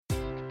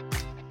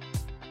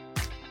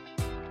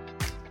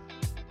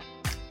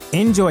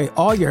Enjoy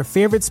all your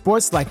favorite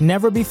sports like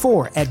never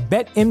before at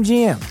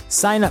BetMGM.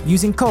 Sign up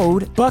using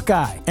code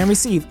Buckeye and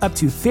receive up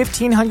to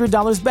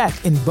 $1,500 back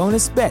in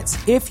bonus bets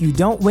if you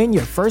don't win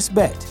your first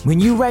bet. When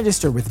you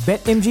register with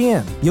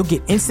BetMGM, you'll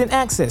get instant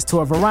access to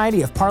a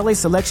variety of parlay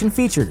selection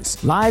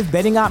features, live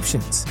betting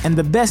options, and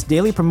the best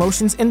daily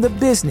promotions in the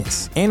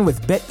business. And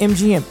with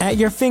BetMGM at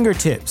your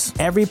fingertips,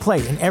 every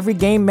play and every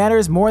game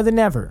matters more than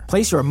ever.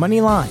 Place your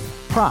money line,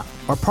 prop,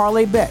 or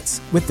parlay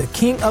bets with the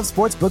king of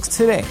sportsbooks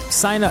today.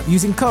 Sign up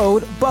using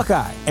code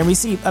Buckeye and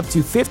receive up to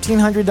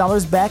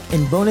 $1,500 back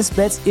in bonus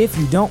bets if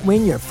you don't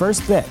win your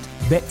first bet.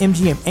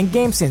 BetMGM and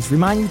GameSense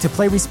remind you to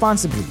play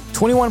responsibly.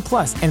 21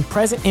 plus and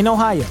present in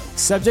Ohio,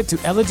 subject to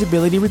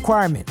eligibility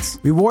requirements.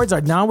 Rewards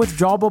are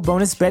non-withdrawable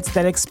bonus bets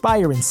that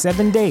expire in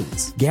 7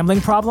 days. Gambling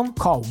problem?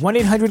 Call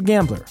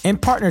 1-800-GAMBLER. In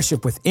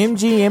partnership with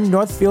MGM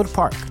Northfield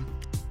Park.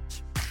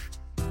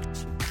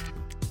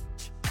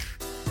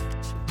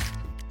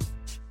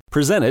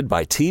 Presented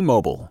by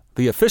T-Mobile,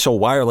 the official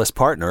wireless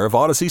partner of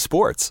Odyssey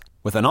Sports.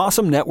 With an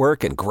awesome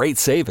network and great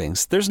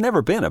savings, there's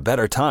never been a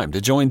better time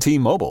to join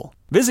T-Mobile.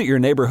 Visit your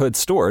neighborhood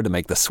store to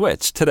make the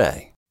switch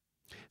today.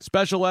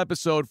 Special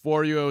episode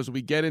for you as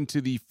we get into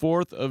the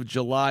 4th of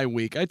July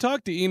week. I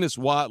talked to Enos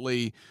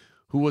Watley,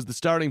 who was the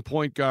starting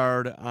point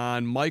guard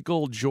on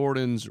Michael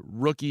Jordan's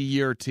rookie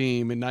year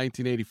team in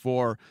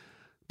 1984,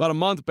 about a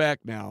month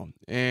back now,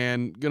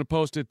 and going to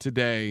post it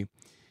today.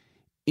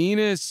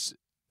 Enos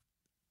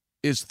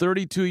is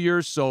 32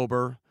 years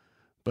sober,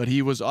 but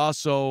he was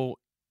also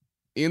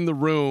in the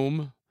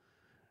room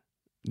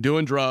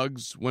doing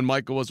drugs when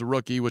Michael was a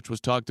rookie, which was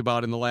talked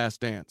about in The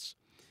Last Dance.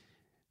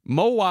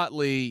 Mo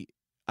Watley,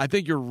 I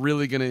think you're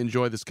really going to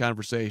enjoy this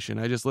conversation.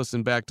 I just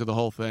listened back to the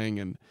whole thing,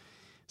 and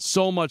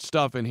so much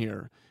stuff in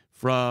here,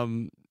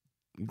 from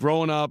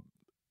growing up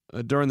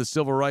during the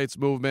civil rights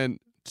movement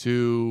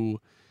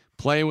to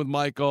playing with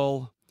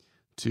Michael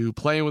to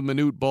playing with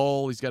Manute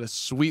Bol. He's got a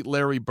sweet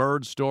Larry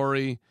Bird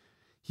story.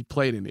 He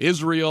played in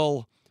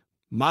Israel.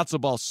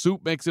 Matzo ball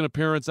soup makes an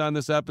appearance on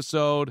this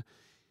episode.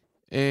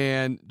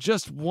 And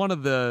just one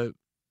of the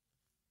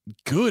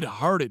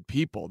good-hearted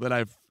people that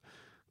I've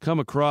come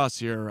across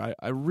here.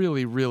 I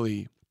really,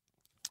 really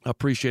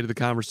appreciated the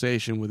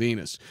conversation with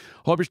Enos.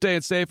 Hope you're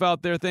staying safe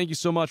out there. Thank you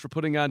so much for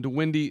putting on the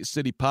Windy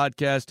City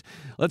Podcast.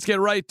 Let's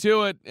get right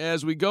to it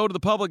as we go to the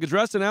public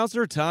address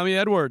announcer, Tommy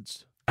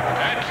Edwards.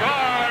 And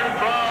charge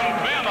from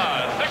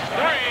Bama,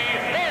 6'3",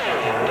 Mo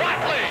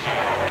Watley.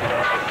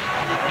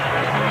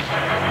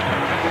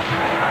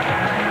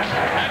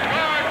 And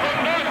guard from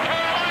North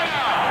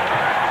Carolina.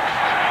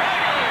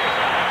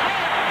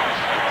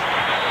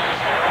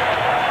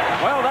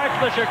 Well, that's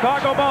the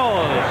Chicago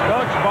Bulls,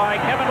 coached by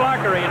Kevin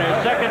Lockery in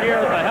his second year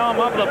at the helm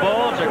of the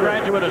Bulls, a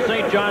graduate of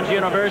St. John's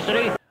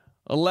University.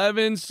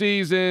 11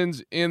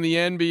 seasons in the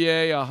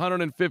NBA,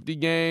 150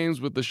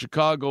 games with the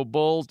Chicago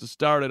Bulls to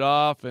start it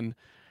off, and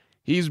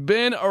he's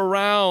been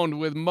around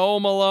with Mo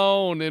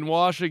Malone in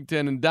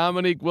Washington and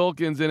Dominique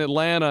Wilkins in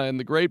Atlanta and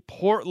the great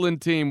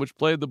Portland team, which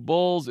played the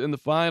Bulls in the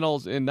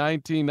finals in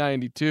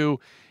 1992.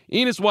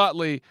 Enos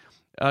Watley,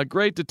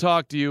 great to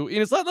talk to you.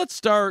 Enos, let's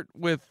start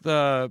with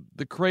the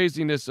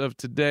craziness of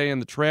today and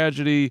the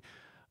tragedy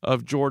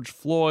of George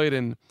Floyd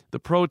and the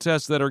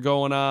protests that are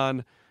going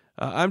on.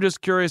 I'm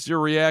just curious your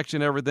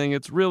reaction to everything.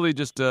 It's really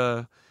just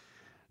a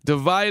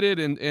divided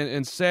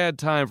and sad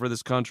time for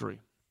this country.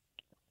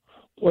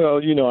 Well,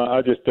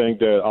 I just think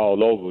that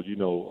all over,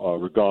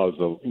 regardless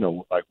of,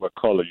 like what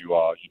color you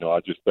are, I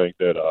just think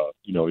that,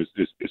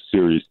 it's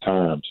serious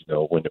times,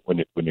 when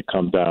it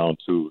comes down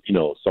to,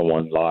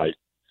 someone's life,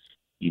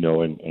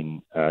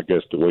 and I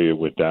guess the way it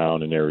went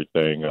down and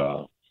everything,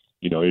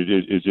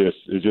 it's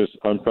just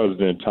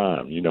unprecedented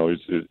time.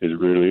 It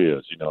really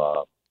is,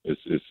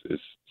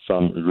 it's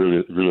some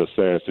really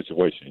sad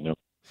situation,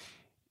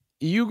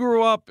 You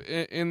grew up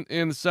in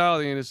the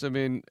South, Enos. I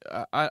mean,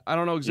 I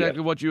don't know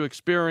exactly what you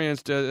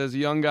experienced as a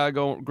young guy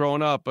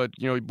growing up, but,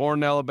 born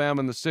in Alabama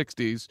in the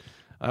 60s.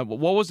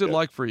 What was it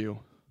like for you?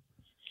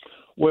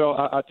 Well,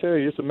 I tell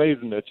you, it's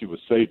amazing that you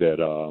would say that.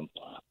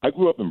 I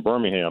grew up in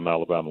Birmingham,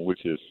 Alabama,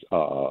 which is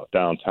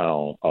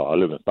downtown. I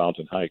live in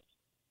Fountain Heights.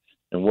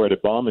 And where the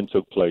bombing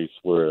took place,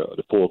 where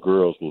the 4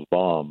 girls was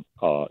bombed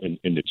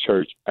in the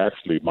church,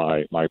 actually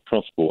my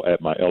principal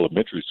at my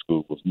elementary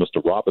school was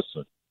Mr.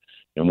 Robertson.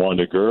 And one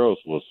of the girls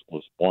was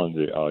one of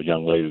the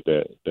young ladies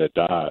that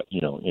died,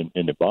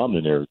 in the bombing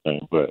and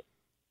everything. But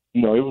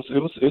it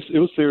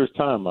was serious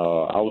time.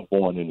 I was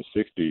born in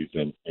the '60s,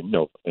 and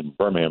in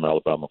Birmingham,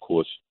 Alabama, of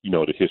course,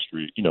 the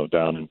history,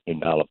 down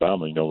in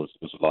Alabama, was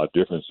a lot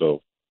different.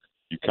 So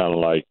you kind of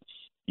like,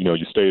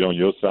 you stayed on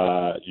your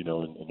side,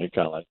 and they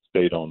kind of like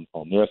stayed on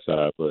their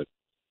side. But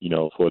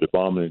for the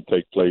bombing to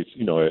take place,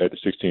 at the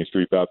 16th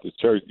Street Baptist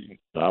Church,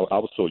 I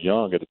was so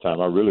young at the time,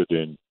 I really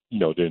didn't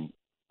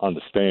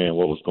understand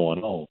what was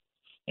going on.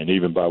 And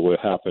even by what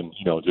happened,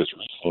 just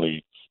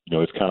recently,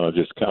 it's kind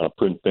of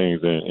putting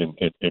things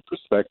in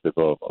perspective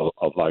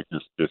of like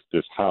this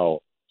how,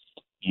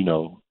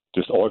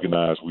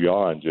 disorganized we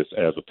are and just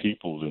as a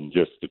people and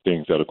just the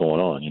things that are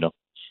going on,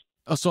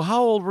 So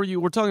how old were you?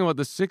 We're talking about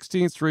the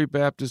 16th Street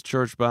Baptist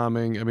Church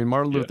bombing. I mean,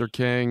 Martin Luther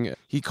King,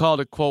 he called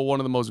it, quote, one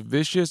of the most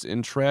vicious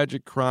and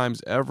tragic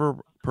crimes ever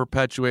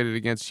perpetuated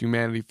against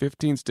humanity.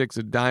 15 sticks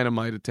of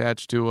dynamite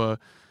attached to a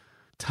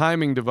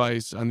timing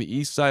device on the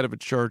east side of a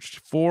church.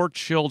 4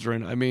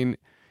 children. I mean,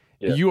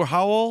 you were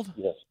how old?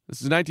 Yes.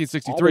 This is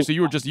 1963, so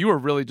you were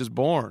really just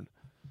born.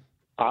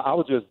 I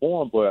was just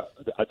born, but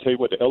I tell you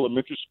what, the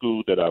elementary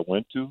school that I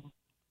went to,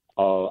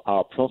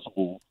 our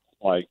principal,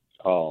 like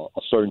a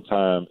certain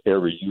time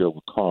every year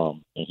would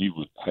come, and he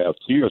would have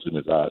tears in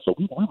his eyes. So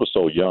we were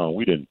so young,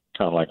 we didn't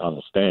kind of like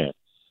understand.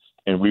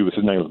 And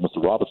his name was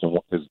Mr. Robertson.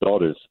 His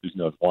daughter is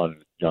one of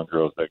the young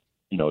girls that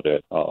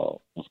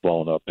was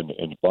blown up in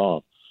the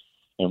bomb.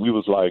 And we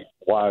was like,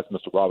 why is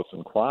Mr.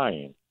 Robertson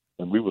crying?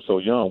 And we were so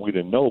young, we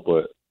didn't know,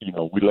 but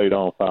we later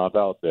on found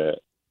out that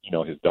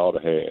his daughter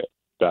had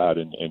died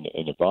in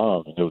the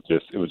bomb, and it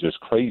was just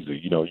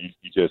crazy. You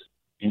just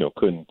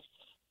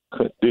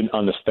didn't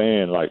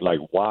understand like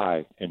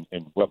why and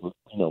what was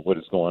what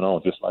is going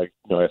on. Just like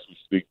as we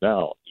speak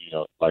now,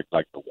 like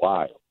the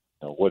why,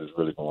 what is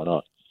really going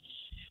on.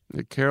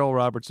 Carol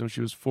Robertson,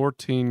 she was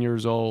 14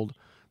 years old.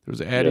 There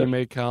was Addie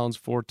Mae Collins,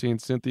 14,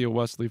 Cynthia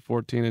Wesley,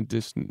 14, and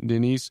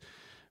Denise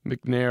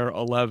McNair,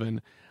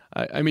 11.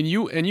 I mean,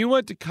 you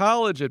went to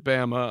college at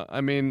Bama.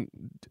 I mean,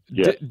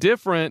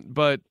 different,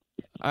 but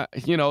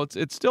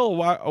it's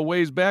still a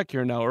ways back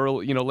here now.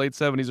 Late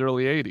 70s,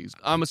 early 80s.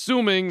 I'm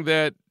assuming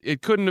that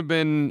it couldn't have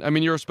been. I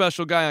mean, you're a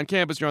special guy on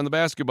campus. You're on the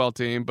basketball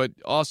team, but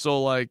also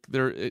like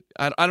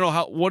I don't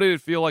know what did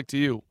it feel like to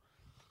you?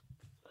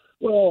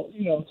 Well,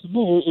 to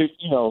me,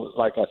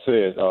 like I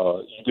said,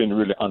 you didn't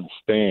really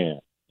understand,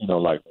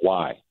 like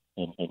why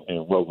and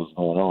what was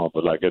going on.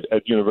 But like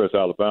at University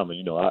of Alabama,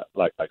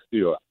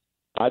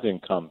 I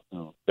didn't come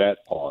through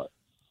that part.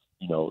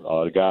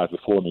 The guys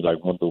before me,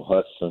 like Wendell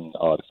Hudson,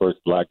 the first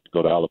black to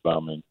go to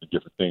Alabama and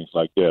different things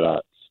like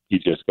that. He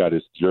just got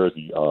his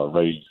jersey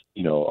raised,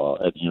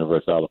 at the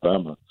University of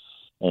Alabama,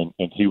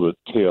 and he would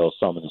tell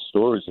some of the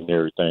stories and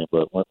everything.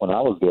 But when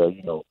I was there,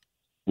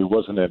 it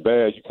wasn't that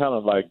bad. You kind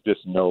of like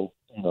just know,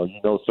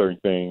 certain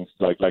things,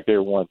 like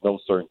everyone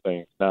knows certain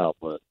things now,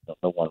 but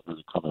no one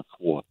really coming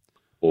forth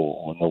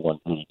or no one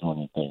really doing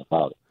anything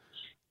about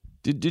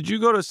it. Did you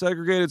go to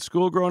segregated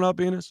school growing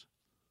up, Enos?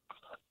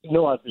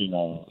 No, I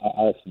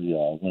actually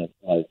went,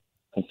 like,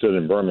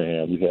 considering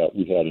Birmingham, we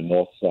had the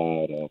north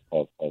side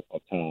of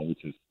town,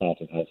 which is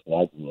Fountain Heights,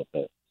 where I grew up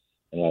at.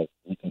 And like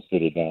we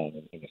consider down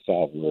in the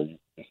south where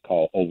it's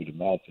called Over the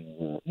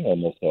Mountain, where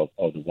most of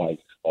the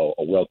whites or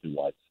wealthy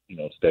whites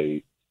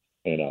stayed.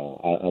 And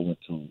I went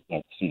to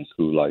like city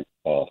school like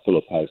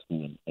Phillips High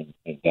School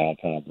in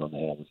downtown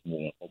Birmingham, which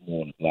is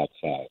more on the black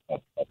side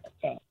of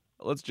town.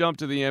 Let's jump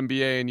to the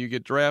NBA, and you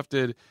get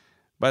drafted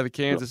by the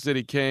Kansas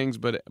City Kings,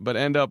 but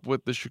end up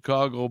with the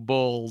Chicago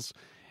Bulls.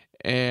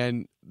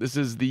 And this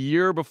is the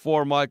year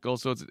before Michael,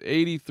 so it's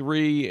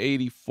 83,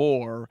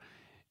 84.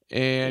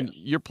 And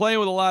you're playing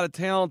with a lot of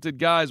talented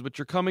guys, but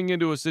you're coming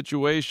into a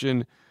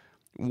situation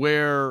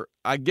where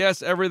I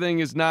guess everything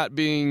is not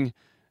being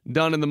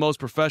done in the most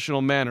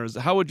professional manners.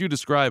 How would you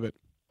describe it?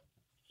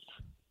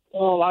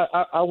 Well,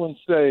 I wouldn't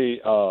say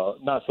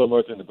not so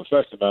much in the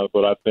professional manner,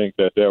 but I think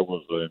that there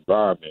was an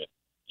environment,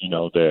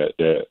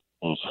 that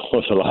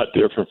was a lot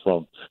different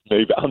from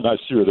maybe, I'm not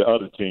sure the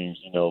other teams,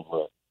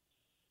 but,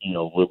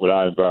 with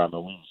our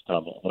environment,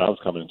 when I was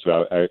coming into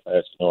it,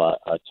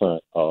 I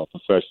turned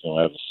professional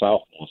as a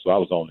sophomore, so I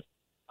was only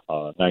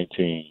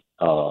 19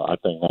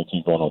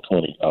 going on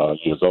 20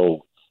 years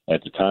old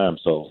at the time.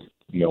 So,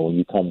 when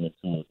you're coming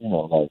into,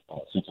 like a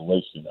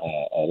situation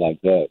like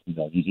that,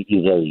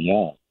 you're very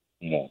young,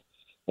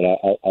 But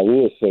I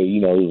will say,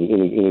 it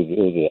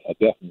was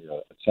definitely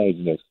a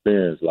changing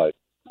experience. Like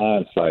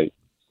hindsight,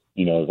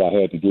 if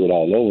I had to do it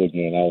all over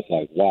again, I was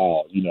like,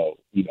 wow,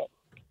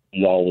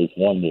 you always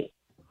wonder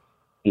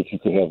if you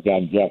could have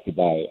gotten drafted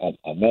by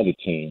another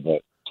team.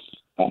 But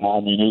I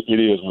mean, it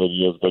is what it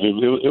is. But it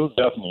was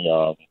definitely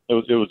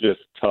it was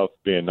just tough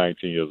being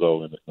 19 years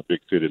old in a big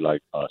city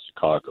like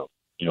Chicago,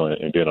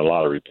 and being a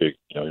lottery pick.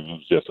 It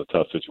was just a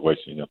tough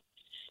situation.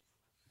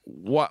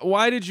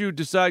 Why did you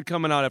decide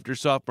coming out after your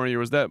sophomore year?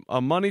 Was that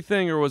a money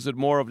thing, or was it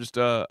more of just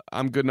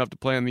I'm good enough to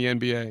play in the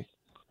NBA?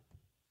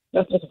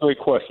 That's a great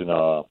question.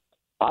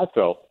 I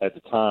felt at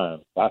the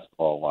time,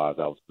 basketball-wise,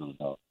 I was good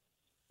enough.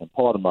 And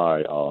part of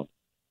my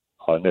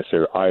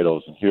necessary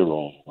idols and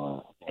heroes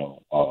were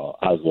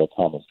Isaiah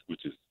Thomas,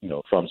 which is,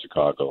 from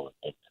Chicago,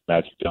 and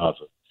Magic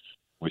Johnson,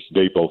 which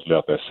they both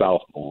left as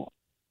sophomore.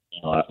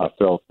 I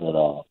felt that,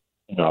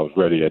 I was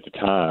ready at the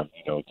time,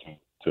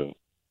 to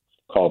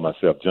call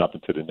myself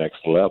jumping to the next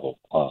level,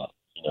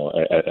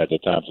 at the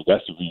time. So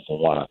that's the reason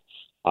why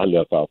I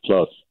left out.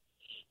 Plus,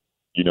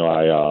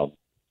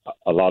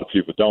 a lot of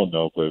people don't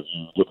know, but if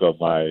you look up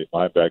my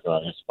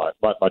background,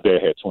 my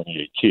dad had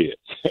 28 kids.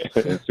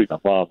 And see, my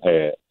mom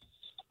had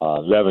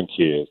 11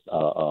 kids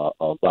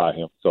by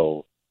him.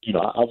 So,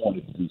 I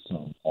wanted to do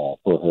something for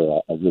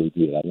her. I really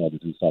did. I wanted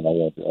to do something. I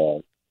wanted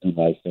to do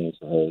nice things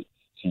for her.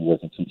 She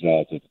working 2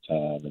 jobs at the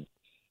time,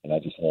 and I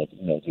just wanted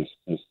to,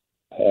 just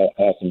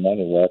have some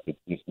money where I could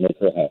just make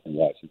her happy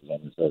while she was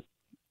on this earth.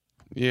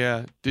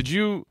 Yeah.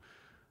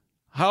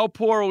 How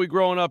poor are we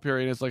growing up here?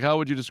 And it's like, how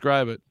would you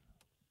describe it?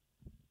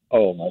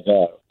 Oh my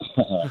God.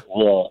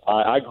 Well,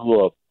 I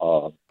grew up.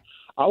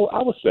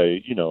 I would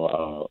say,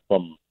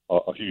 from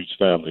a huge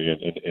family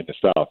in the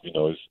South.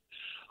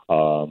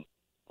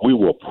 We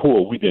were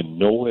poor. We didn't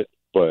know it,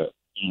 but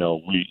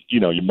your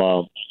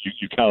mom,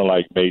 you kind of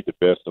like made the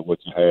best of what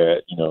you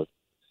had.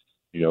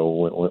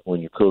 When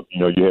you cook,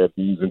 you had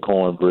beans and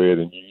cornbread,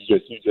 and you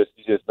just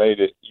made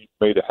it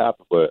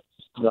happen. But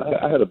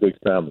I had a big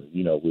family.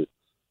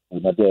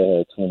 With my dad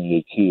had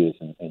 28 kids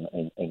and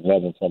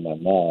 11 from my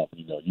mom.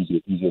 You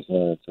just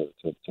learn to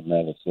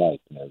manage life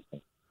and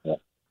everything. Yeah.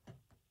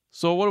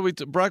 So what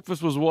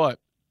breakfast was what?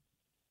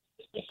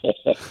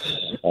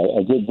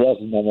 A good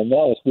breakfast. My mom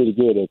was pretty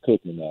good at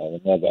cooking. My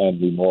mother,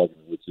 Anne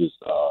Morgan, which is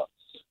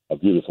a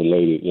beautiful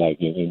lady. Like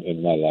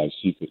in my life,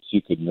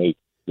 she could make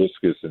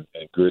biscuits and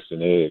grits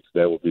and eggs.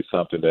 That would be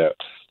something that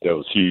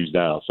was huge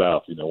down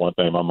south. One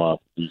thing my mom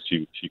could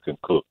do, she can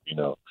cook.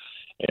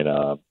 And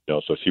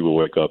so she would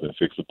wake up and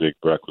fix a big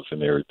breakfast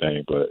and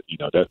everything. But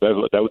that's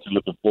what you're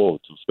looking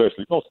forward to,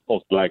 especially most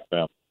black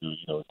families do.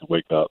 To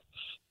wake up,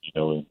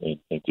 and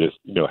just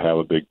have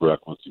a big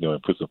breakfast,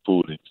 and put some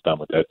food in your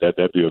stomach.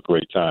 That'd be a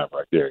great time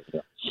right there.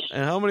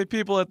 And how many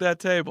people at that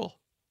table?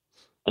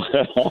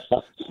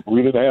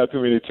 We didn't have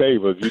too many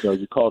tables.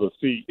 You caught a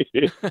seat.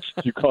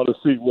 You caught a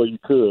seat where you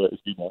could.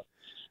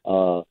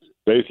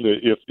 Basically,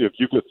 if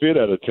you could sit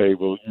at a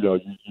table, you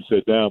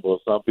sit down. But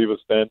some people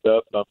stand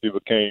up. Some people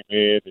came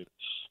in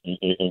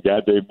and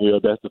got their meal.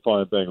 That's the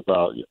funny thing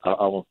about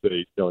I won't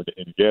say in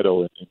the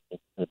ghetto and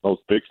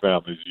most big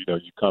families.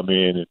 You come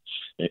in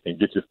and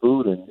get your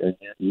food and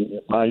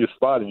you find your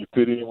spot and you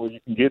fit in where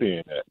you can get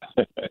in at.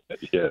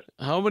 Yes.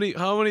 How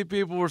many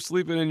people were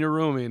sleeping in your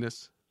room,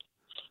 Enos?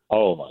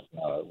 Oh my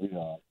God,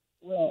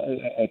 well,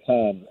 at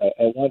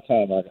one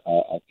time, I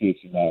kid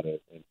you not,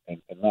 in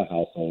my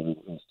household, it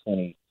was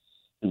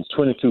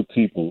 22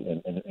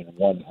 people in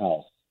one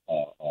house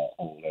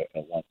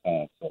at one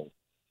time. So,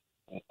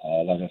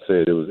 like I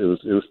said, it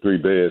was 3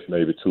 beds,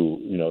 maybe two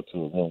a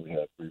room. We had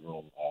a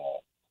 3-room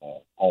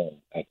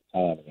home at the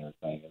time and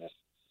everything.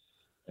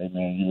 And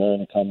man, you learn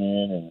to come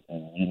in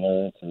and you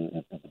learn to,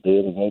 if the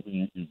bed was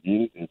open, you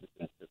get it.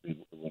 If it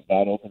was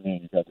not open, then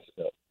you got to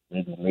step.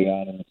 Maybe lay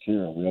down in the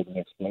chair or wherever the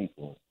next place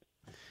was.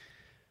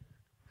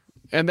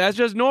 And that's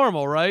just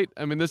normal, right?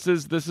 I mean, this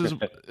is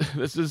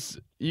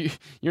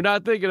you're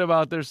not thinking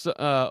about there's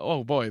a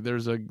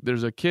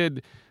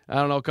kid, I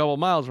don't know, a couple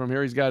miles from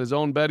here. He's got his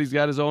own bed, he's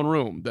got his own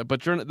room.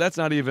 But that's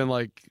not even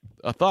like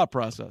a thought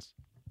process.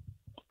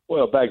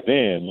 Well, back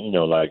then,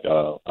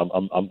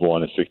 I'm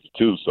born in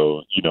 '62,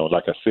 so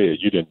like I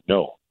said, you didn't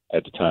know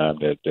at the time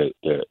that you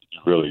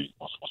really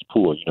was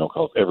poor,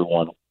 because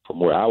everyone from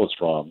where I was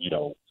from,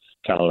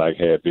 kind of like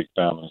had big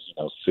families,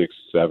 6,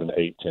 7,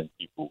 8, 10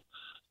 people,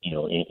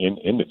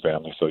 in the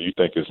family. So you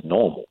think it's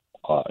normal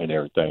and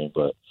everything,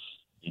 but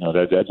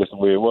that's just the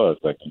way it was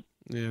back then.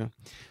 Yeah.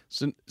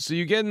 So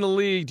you get in the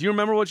league. Do you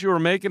remember what you were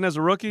making as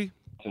a rookie?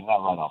 Not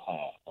right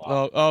offhand.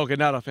 Oh, okay,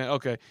 not offhand.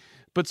 Okay.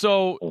 But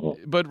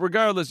but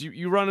regardless,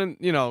 you run in,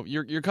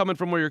 you're coming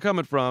from where you're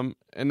coming from,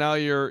 and now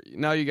you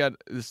got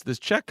this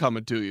check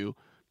coming to you.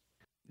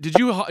 Did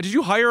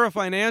you hire a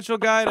financial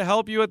guy to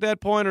help you at that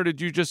point, or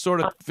did you just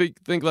sort of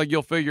think like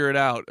you'll figure it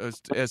out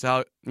as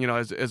how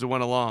as it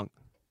went along?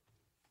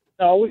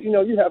 No,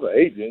 you have an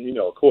agent.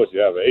 Of course you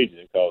have an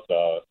agent because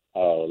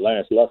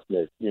Lance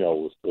Luxner,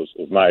 was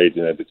my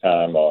agent at the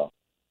time.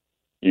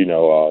 He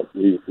was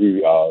the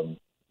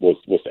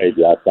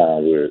agent I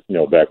signed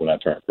with, back when I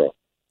turned pro.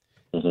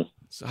 Mm-hmm.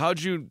 So how'd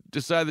you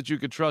decide that you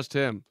could trust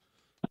him?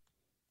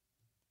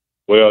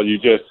 Well, you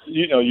just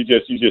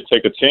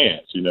take a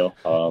chance,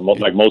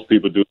 like most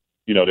people do.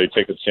 They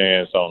take a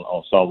chance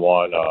on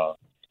someone, as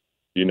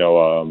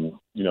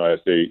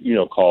they,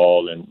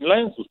 call. And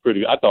Lance was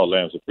I thought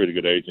Lance was a pretty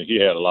good agent. He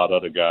had a lot of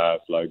other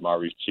guys like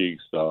Maurice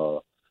Cheeks,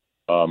 myself.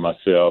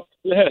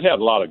 He had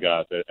a lot of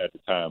guys at the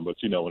time. But,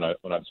 when I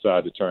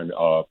decided to turn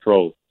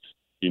pro,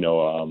 he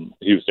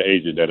was the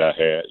agent that I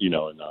had, and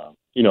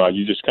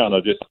you just kind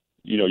of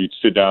you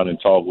sit down and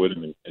talk with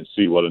him and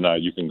see whether or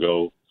not you can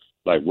go,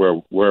 like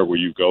where will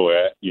you go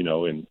at,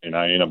 and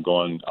I end up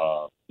going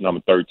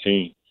number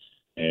 13,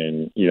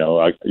 and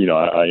I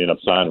end up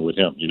signing with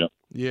him,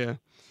 Yeah.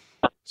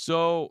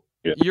 So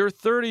yeah. You're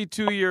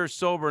 32 years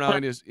sober now,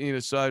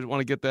 Enos, so I want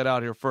to get that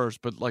out here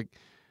first. But like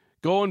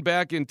going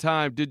back in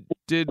time, did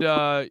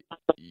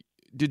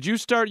you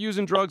start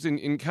using drugs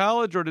in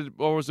college or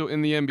was it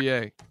in the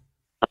NBA?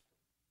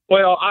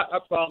 Well, I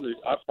probably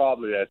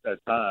at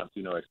that time,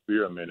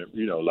 experimented,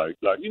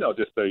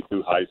 just say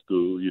through high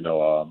school,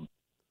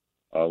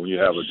 when you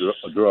have a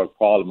drug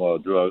problem or a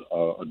drug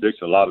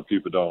addiction, a lot of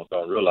people don't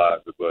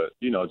realize it, but,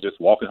 just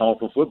walking home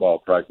from football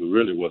practice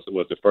really was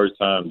the first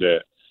time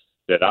that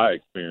I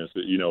experienced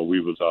it. We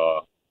was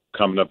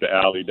coming up the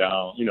alley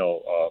down,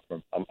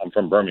 I'm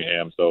from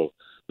Birmingham, so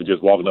we're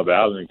just walking up the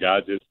alley and the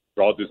guy just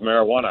brought this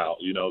marijuana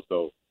out,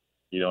 so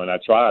and I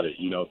tried it,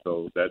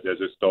 so that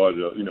just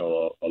started,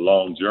 a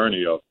long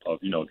journey of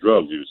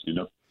drug use,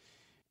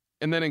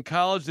 And then in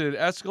college, did it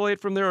escalate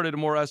from there, or did it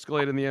more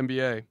escalate in the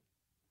NBA?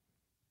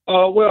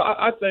 Well,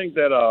 I think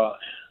that,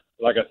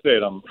 like I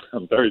said, I'm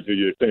 32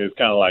 years old. It's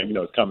kind of like,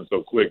 it's coming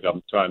so quick.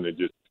 I'm trying to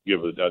just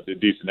give a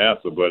decent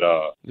answer, but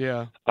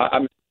yeah,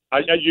 I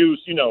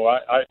use,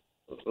 I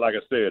like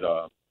I said,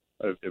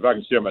 if I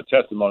can share my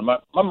testimony, my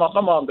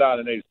mom died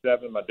in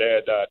 '87. My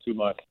dad died 2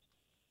 months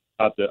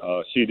after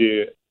she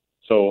did.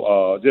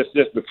 So just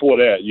before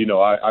that,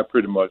 I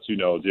pretty much,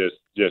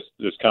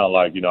 just kind of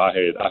like,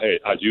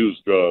 I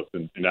used drugs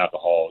and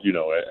alcohol,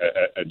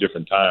 at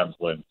different times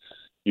when,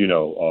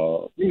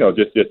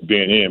 just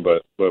being in.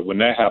 But when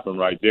that happened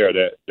right there,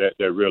 that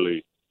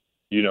really,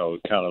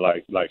 kind of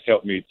like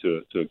helped me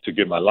to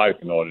get my life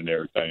in order and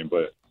everything.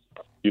 But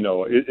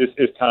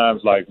it's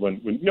times like when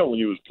you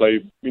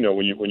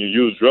when you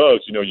use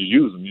drugs, you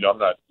use them. I'm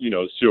not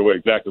sure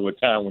exactly what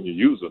time when you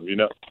use them.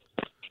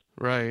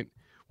 Right.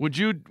 Would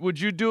you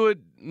do it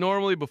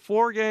normally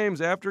before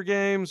games, after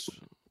games?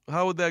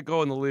 How would that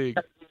go in the league?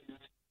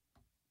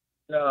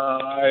 No,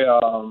 I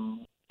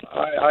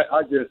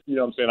just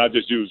what I'm saying, I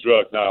just use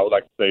drugs now. I would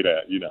like to say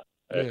that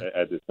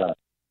at this time.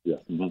 Yeah.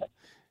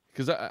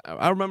 Because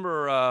I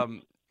remember a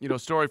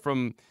story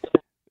from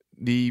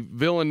the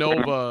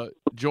Villanova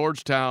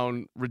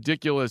Georgetown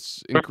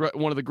ridiculous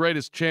one of the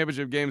greatest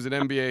championship games in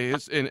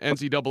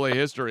NCAA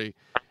history,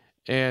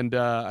 and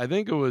I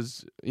think it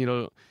was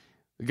the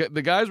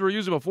guys were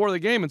using before the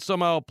game and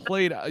somehow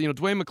played.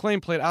 Dwayne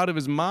McClain played out of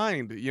his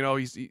mind.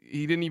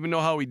 He didn't even know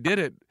how he did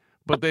it,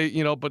 but they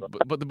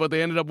but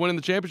they ended up winning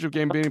the championship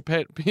game,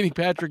 beating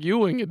Patrick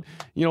Ewing and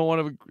one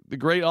of the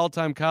great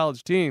all-time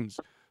college teams.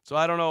 So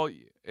I don't know.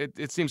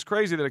 It seems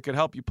crazy that it could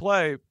help you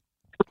play.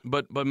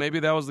 But maybe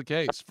that was the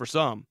case for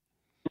some.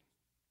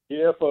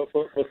 Yeah, for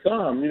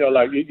some,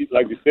 like you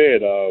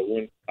said,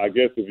 when I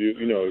guess if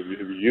you're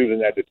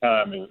using at the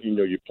time and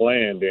you're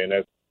playing, then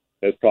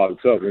that's probably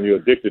tough. When you're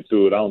addicted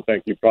to it, I don't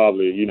think you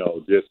probably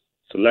just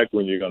select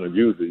when you're going to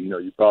use it.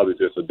 You're probably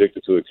just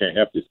addicted to it, can't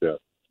help yourself.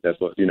 That's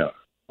what a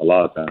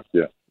lot of times.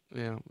 Yeah.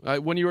 Yeah.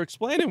 When you were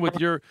explaining with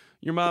your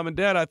mom and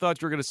dad, I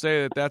thought you were going to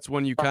say that's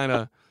when you kind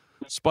of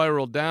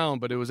spiraled down,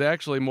 but it was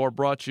actually more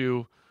brought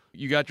you.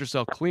 You got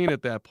yourself clean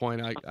at that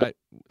point.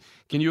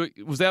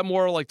 Was that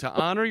more like to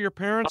honor your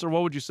parents, or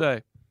what would you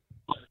say?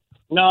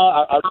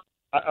 No,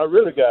 I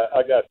really got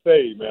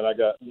saved, man. I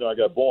got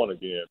born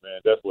again,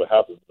 man. That's what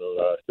happened.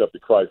 I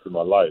accepted Christ in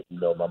my life.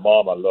 My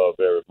mom I love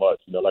very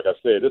much. Like I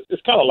said,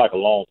 it's kind of like a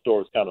long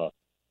story. It's kind of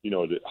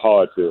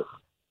hard to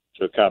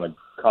kind of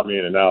come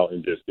in and out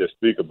and just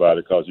speak about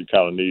it because you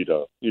kind of need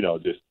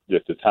just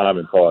the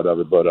timing part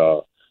of it. But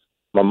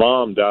my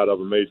mom died of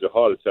a major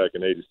heart attack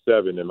in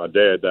 '87, and my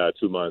dad died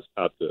 2 months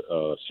after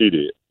she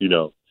did.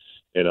 And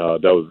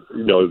that was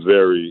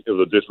it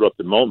was a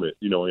disruptive moment,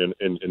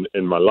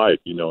 in my life,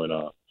 and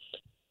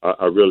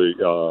I really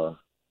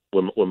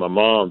when my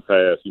mom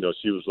passed,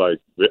 she was like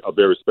a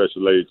very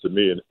special lady to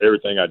me, and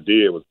everything I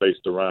did was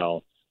based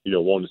around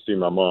wanting to see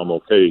my mom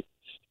okay.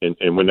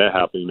 And when that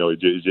happened,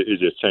 it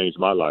just changed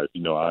my life.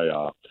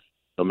 I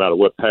no matter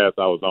what path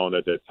I was on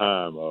at that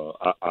time,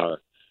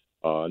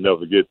 I never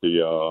forget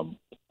the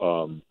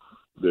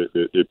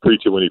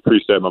preacher when he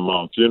preached at my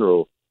mom's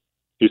funeral.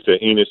 He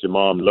said, "Enos, your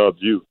mom loved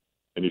you,"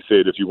 and he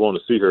said, "If you want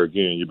to see her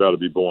again, you better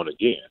be born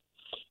again."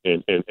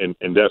 And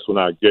that's when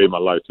I gave my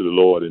life to the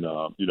Lord, and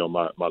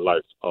my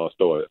life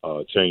started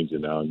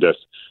changing now. And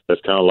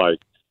that's kind of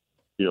like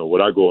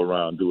what I go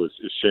around do is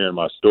sharing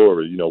my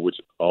story, which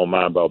I don't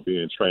mind about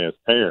being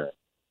transparent,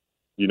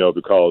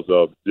 because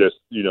of just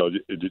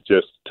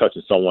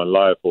touching someone's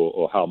life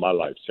or how my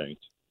life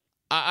changed.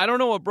 I don't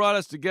know what brought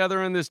us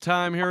together in this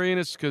time here,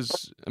 Enos,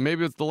 because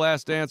maybe it's The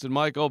Last Dance and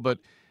Michael, but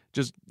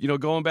just,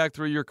 going back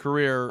through your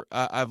career,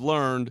 I've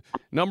learned,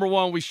 number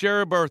one, we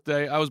share a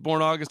birthday. I was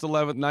born August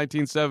 11th,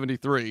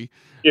 1973.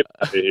 Get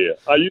out of here.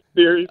 Are you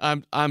serious?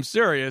 I'm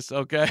serious,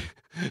 okay?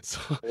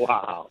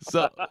 Wow.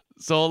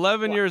 So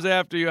 11 years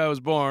after you, I was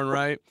born,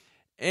 right?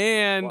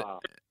 And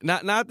wow.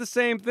 Not the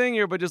same thing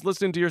here, but just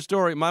listening to your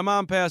story. My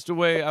mom passed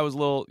away. I was a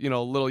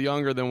little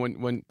younger than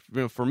when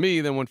for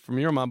me than when from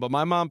your mom. But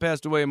my mom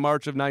passed away in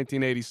March of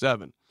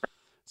 1987.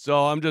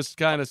 So I'm just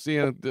kind of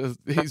seeing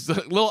these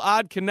little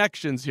odd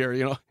connections here.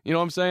 You know what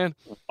I'm saying?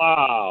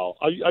 Wow.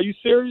 Are you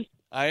serious?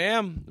 I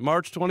am.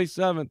 March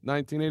 27th,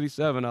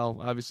 1987. I'm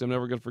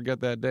never going to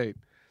forget that date.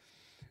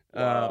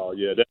 Wow.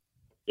 That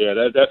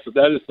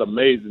is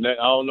amazing. I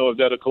don't know if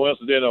that's a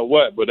coincidence or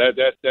what, but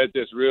that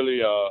just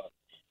really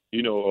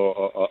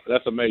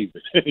that's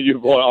amazing. You're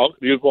born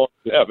to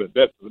heaven.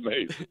 That's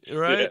amazing.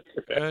 Right.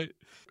 Yeah. Right.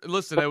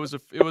 Listen, it was a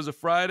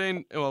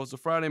Friday. Well, it was a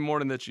Friday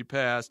morning that she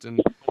passed,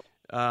 and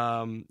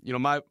I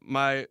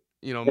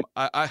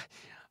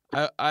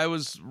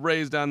was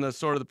raised on the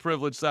sort of the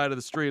privileged side of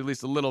the street, at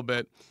least a little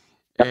bit,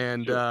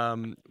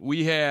 and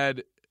we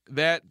had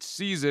that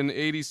season,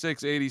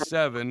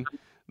 86-87,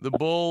 the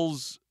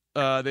Bulls.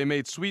 They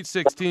made Sweet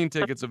 16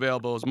 tickets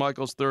available. It was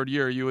Michael's third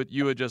year.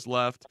 You had just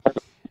left,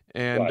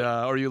 and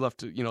right. Or you left,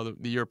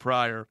 the year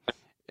prior,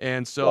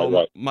 And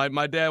so right.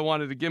 my dad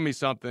wanted to give me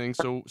something,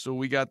 so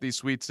we got these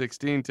Sweet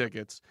 16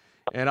 tickets.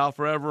 And I'll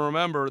forever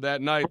remember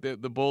that night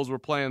that the Bulls were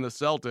playing the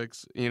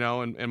Celtics,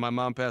 and my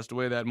mom passed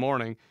away that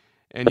morning.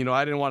 And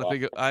I didn't want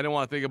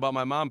to think about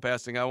my mom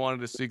passing. I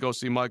wanted to go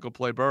see Michael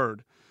play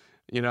Bird.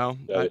 You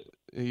don't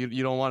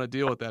want to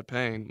deal with that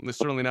pain.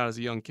 Certainly not as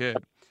a young kid.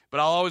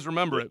 But I'll always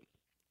remember it.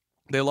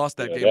 They lost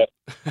that game.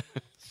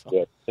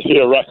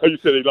 Yeah, right. You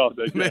said they lost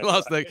that game. They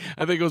lost that.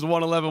 I think it was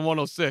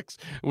 111-106,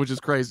 which is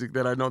crazy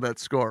that I know that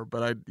score.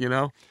 But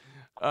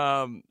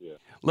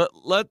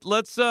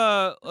let's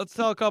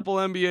tell a couple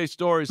NBA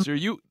stories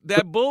here.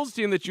 That Bulls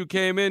team that you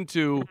came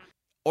into,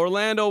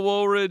 Orlando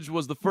Woolridge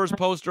was the first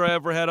poster I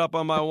ever had up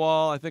on my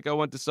wall. I think I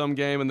went to some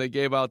game and they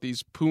gave out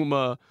these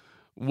Puma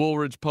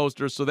Woolridge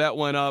posters, so that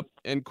went up.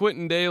 And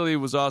Quentin Daly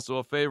was also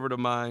a favorite of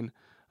mine.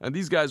 And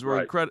these guys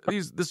were incredible.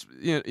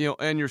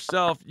 And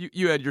yourself,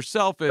 you had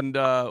yourself and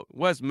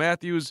Wes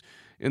Matthews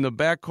in the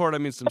backcourt. I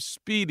mean, some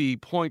speedy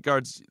point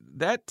guards.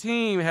 That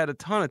team had a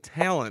ton of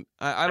talent.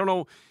 I don't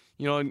know,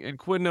 and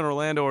Quentin and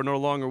Orlando are no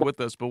longer with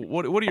us. But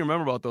what do you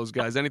remember about those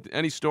guys?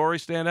 Any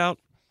stories stand out?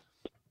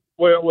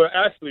 Well,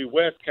 actually,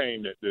 Wes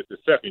came the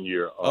second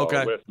year.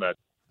 Okay. Wes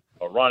Matthews,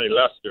 Ronnie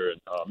Lester,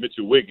 and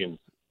Mitchell Wiggins.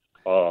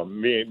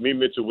 Me,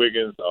 Mitchell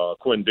Wiggins,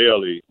 Quinn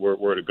Daly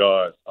were the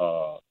guys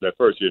that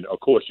first year. Of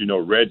course,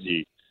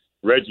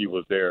 Reggie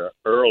was there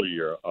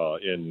earlier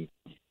in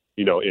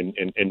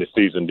the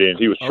season. Then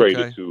he was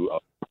traded to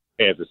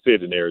Kansas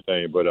City and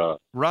everything. But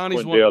Ronnie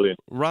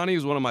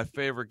is one of my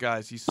favorite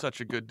guys. He's such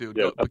a good dude.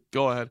 Yeah.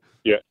 Go ahead.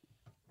 Yeah.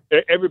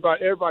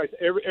 Everybody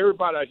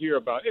I hear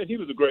about, and he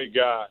was a great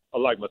guy.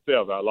 Like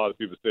myself, a lot of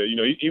people say,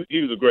 he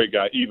was a great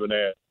guy, even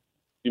at.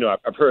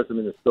 I've heard some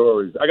of the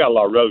stories. I got a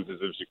lot of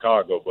relatives in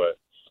Chicago, but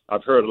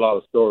I've heard a lot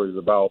of stories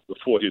about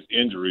before his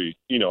injury,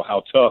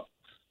 how tough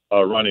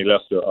Ronnie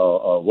Lester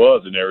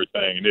was and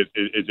everything. And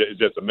it's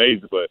just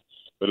amazing. But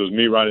it was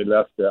me, Ronnie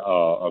Lester,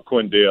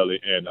 Quinn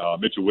Daly, and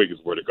Mitchell Wiggins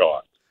were the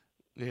guards.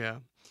 Yeah.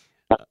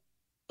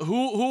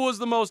 Who was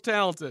the most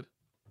talented?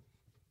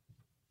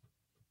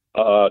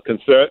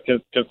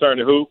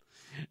 Concerning who?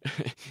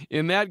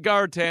 In that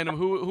guard tandem,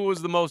 who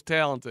was the most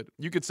talented?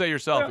 You could say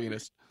yourself,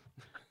 Enos.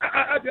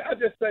 I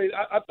just say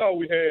I thought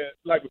we had,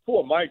 like,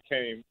 before Mike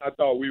came, I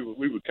thought we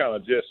were kind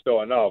of just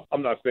starting off.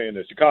 I'm not saying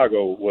that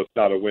Chicago was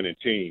not a winning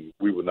team.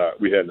 We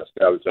hadn't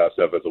established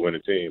ourselves as a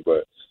winning team,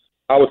 but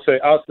I'll say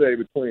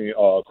between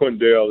Quinn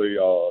Daly,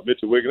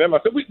 Mitchell Wiggins, and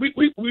myself,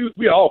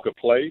 we all could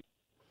play,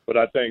 but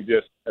I think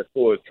just as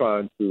far as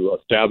trying to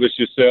establish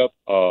yourself,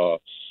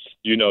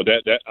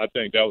 that I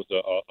think that was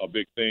a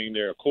big thing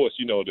there. Of course,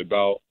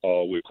 about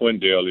with Quinn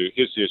Daly,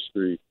 his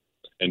history,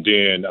 and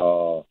then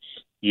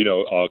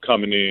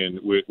coming in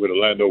with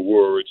Orlando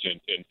Woolridge and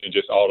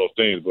just all those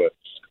things. But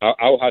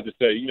I would have to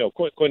say,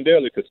 Quinn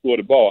Daly could score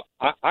the ball.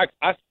 I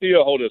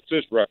still hold an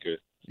assist record.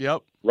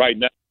 Yep. Right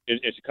now in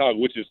Chicago,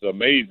 which is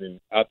amazing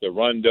after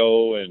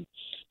Rondo and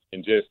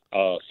just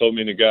so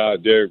many guys,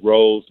 Derrick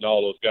Rose and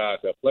all those guys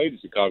that played in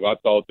Chicago. I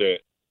thought that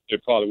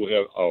it probably would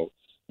have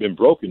been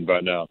broken by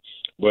now.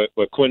 But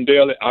Quinn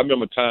Daly, I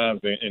remember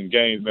times in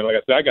games, man, like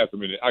I said,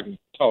 I can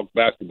talk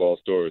basketball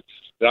stories.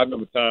 But I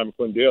remember times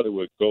Quinn Daly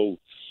would go,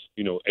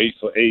 8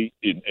 for 8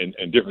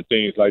 and different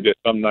things like that.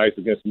 Some nights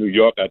against New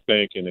York, I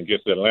think, and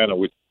against Atlanta,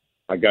 which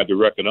I got the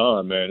record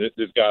on, man.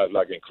 This guy's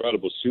like an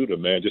incredible shooter,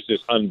 man. Just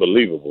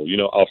unbelievable,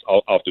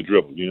 off the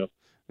dribble,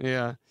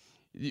 Yeah.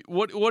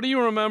 What do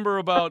you remember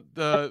about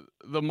the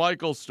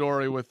Michael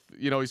story with,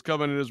 he's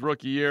coming in his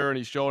rookie year and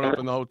he's showing up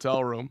in the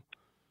hotel room?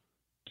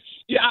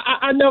 Yeah,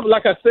 I never,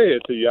 like I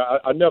said to you,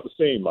 I never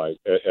seen Mike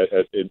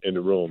in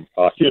the room.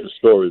 I hear the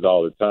stories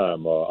all the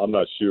time. I'm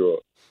not sure,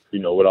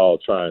 what all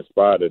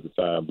transpired at the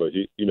time, but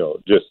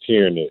just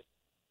hearing it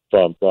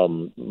from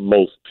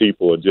most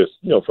people and just,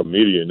 from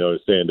media,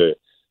 saying that,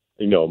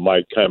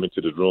 Mike came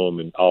into the room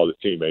and all his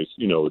teammates,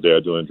 were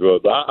there doing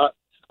drugs. But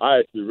I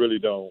actually really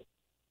don't,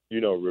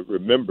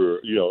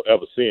 remember,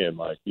 ever seeing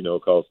Mike,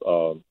 because,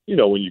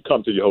 when you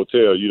come to your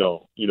hotel,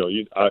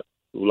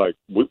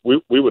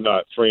 we were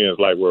not friends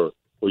like where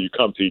you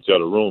come to each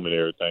other's room and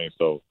everything.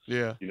 So,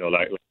 yeah,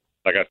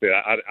 like I said,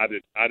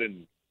 I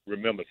didn't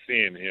remember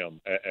seeing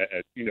him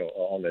at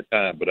on that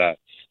time, but I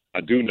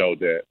do know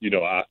that,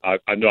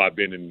 I know I've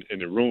been in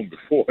the room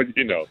before,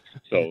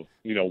 so,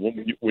 when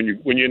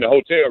you're in the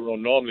hotel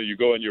room, normally you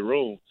go in your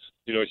room,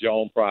 it's your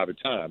own private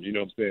time,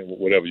 what I'm saying,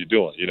 whatever you're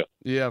doing,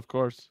 Yeah, of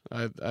course.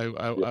 I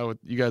would,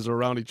 you guys are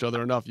around each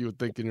other enough. You would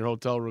think in your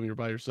hotel room, you're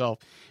by yourself.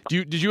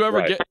 Did you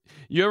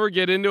ever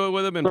get into it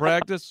with him in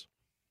practice?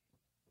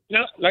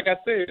 No, like I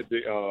said,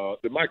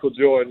 the Michael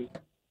Jordan,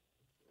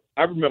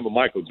 I remember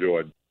Michael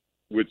Jordan,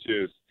 which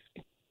is,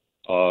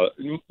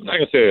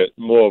 like I said,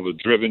 more of a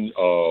driven,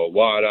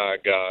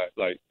 wide-eyed guy.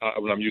 Like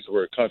when I'm used to the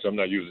word country, I'm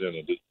not using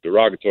it in a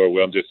derogatory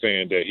way. I'm just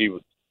saying that he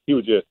was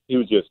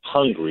just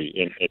hungry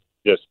and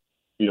just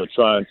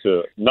trying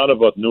to. None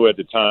of us knew at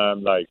the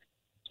time, like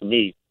to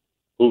me,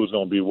 who was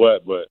going to be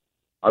what. But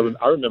I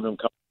remember him.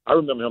 I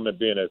remember him as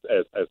being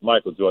as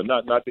Michael Jordan,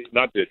 not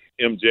the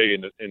MJ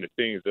and the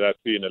things that I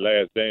see in The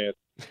Last Dance.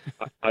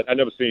 I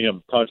never seen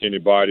him punch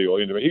anybody or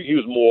anything. He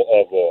was more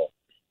of a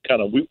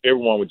kind of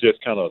everyone was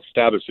just kind of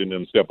establishing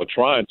themselves or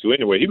trying to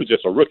anyway. He was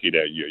just a rookie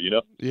that year, you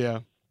know. Yeah.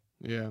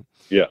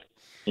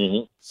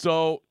 Mm-hmm.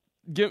 So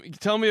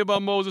tell me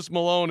about Moses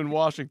Malone in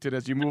Washington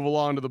as you move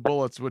along to the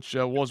Bullets, which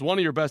was one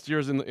of your best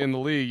years in the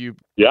league.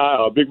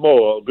 Big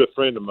Mo, a good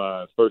friend of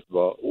mine. First of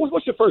all,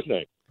 what's your first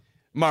name?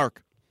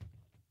 Mark.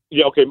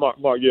 Yeah, okay, Mark.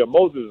 Yeah,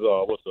 Moses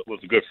was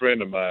a good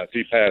friend of mine.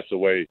 He passed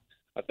away.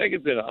 I think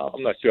it's been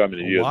I'm not sure how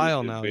many years. A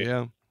while now, been.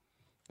 yeah.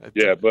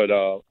 Yeah, but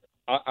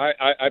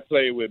I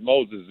played with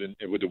Moses and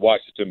with the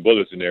Washington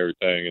Bullets and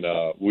everything,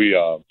 and we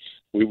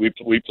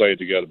played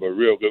together. But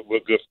real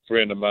good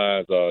friend of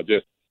mine,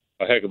 just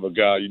a heck of a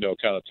guy. You know,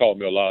 kind of taught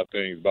me a lot of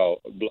things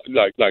about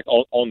like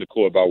on the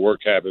court about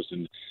work habits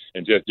and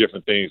just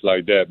different things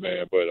like that,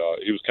 man. But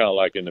he was kind of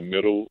like in the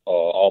middle,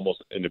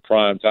 almost in the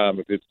prime time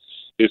of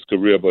his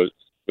career, but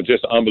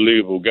just an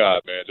unbelievable guy,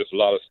 man. Just a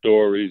lot of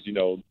stories, you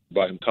know,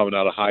 about him coming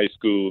out of high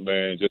school,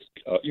 man. Just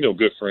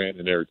good friend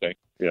and everything.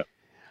 Yeah.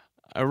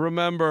 I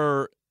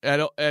remember at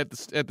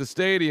the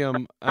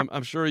stadium.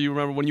 I'm sure you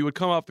remember when you would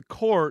come off the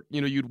court.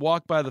 You know, you'd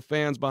walk by the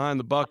fans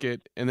behind the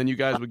bucket, and then you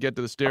guys would get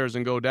to the stairs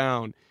and go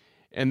down.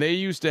 And they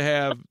used to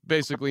have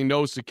basically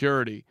no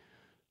security.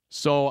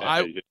 So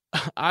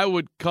I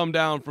would come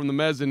down from the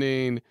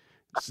mezzanine,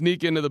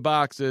 sneak into the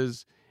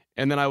boxes,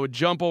 and then I would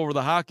jump over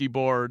the hockey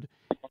board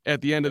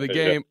at the end of the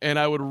game, and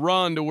I would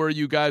run to where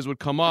you guys would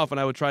come off, and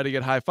I would try to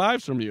get high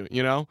fives from you.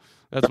 You know,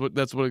 that's what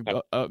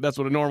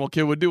a normal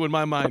kid would do in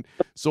my mind.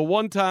 So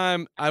one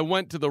time I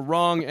went to the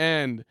wrong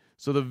end,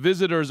 so the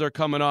visitors are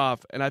coming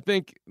off, and I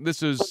think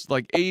this is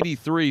like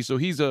 '83. So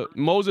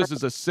Moses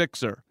is a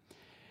Sixer,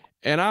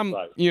 and I'm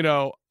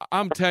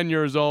 10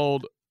 years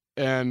old,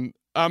 and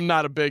I'm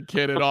not a big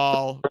kid at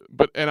all,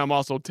 and I'm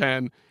also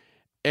 10.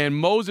 And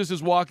Moses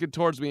is walking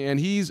towards me, and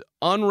he's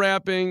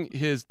unwrapping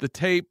the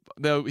tape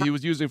that he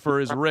was using for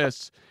his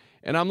wrists.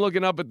 And I'm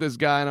looking up at this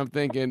guy, and I'm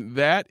thinking,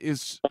 that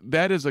is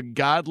a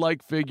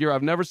godlike figure.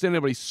 I've never seen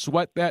anybody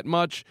sweat that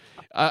much.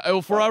 It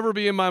will forever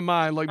be in my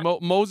mind. Like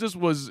Moses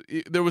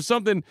there was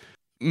something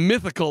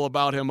mythical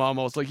about him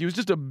almost. Like he was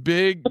just a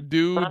big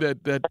dude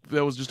that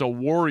was just a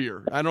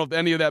warrior. I don't know if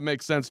any of that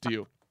makes sense to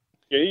you.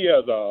 Yeah, he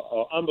has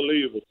an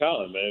unbelievable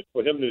talent, man.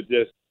 For him to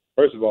just,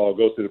 first of all,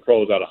 go to the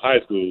pros out of high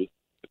school,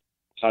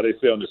 how they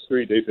say on the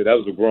street, they said that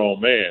was a grown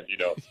man, you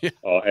know,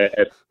 at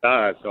the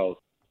time. So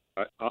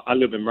I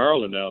live in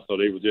Maryland now, so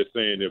they were just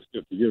saying if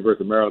the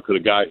University of Maryland could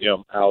have got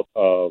him out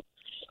of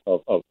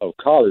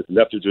college,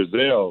 left to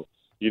Giselle,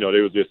 you know, they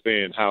were just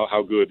saying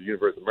how good the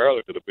University of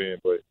Maryland could have been.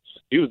 But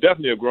he was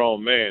definitely a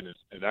grown man,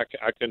 and I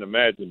can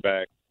imagine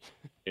back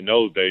in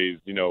those days,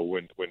 you know,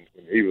 when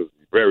he was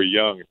very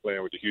young and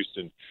playing with the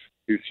Houston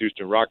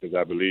Rockets,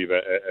 I believe,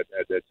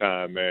 at that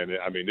time, man.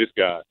 I mean, this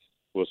guy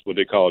was what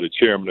they call the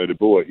chairman of the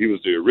board. He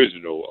was the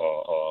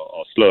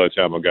original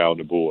sledgehammer guy on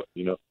the board,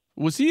 you know.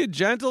 Was he a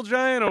gentle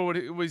giant, or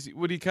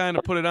would he kind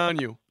of put it on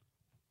you?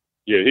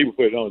 Yeah, he would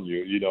put it on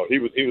you. You know, he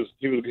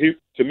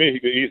to me, he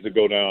could easily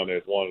go down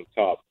as one of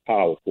the top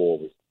power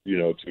forwards, you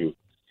know, to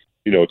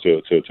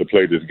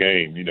play this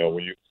game. You know,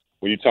 when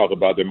you talk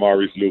about the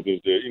Maurice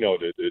Lucas,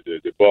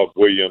 the Buck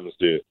Williams,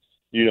 you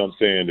know what I'm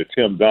saying, the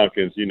Tim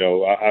Duncans, you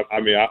know,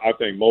 I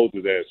think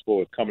Moses, as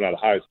far as coming out of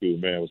high school,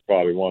 man, was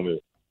probably one of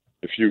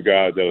the few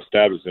guys that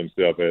established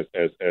himself as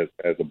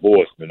a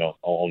boardsman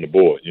on the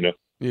board, you know.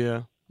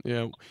 Yeah.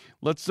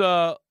 Let's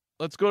go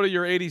to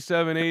your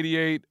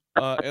 87-88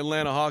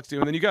 Atlanta Hawks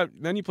team, and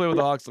then you play with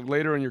the Hawks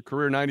later in your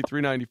career,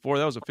 93-94.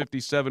 That was a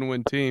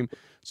 57-win team.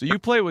 So you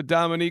played with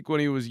Dominique when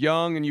he was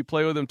young, and you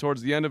play with him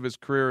towards the end of his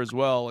career as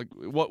well. Like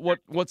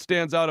what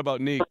stands out about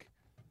Neek?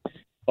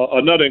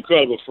 Another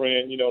incredible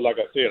friend. You know, like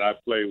I said, I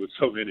played with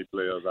so many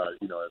players. As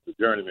a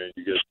journeyman,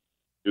 you get to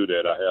do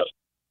that. I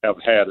have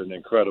had an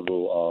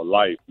incredible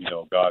life. You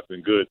know, God's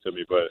been good to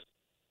me. But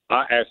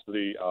I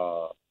actually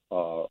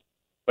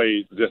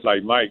played just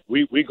like Mike.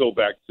 We go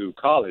back to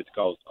college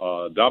because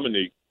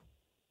Dominique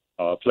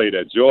played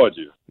at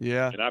Georgia.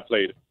 Yeah. And I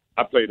played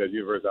at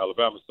University of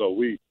Alabama. So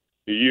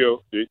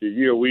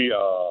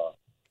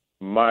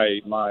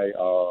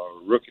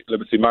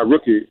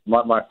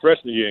my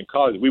freshman year in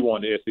college, we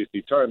won the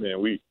SEC tournament.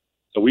 And we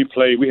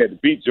had to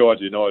beat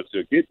Georgia in order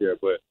to get there.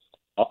 But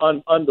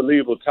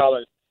unbelievable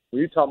talent.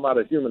 When you talking about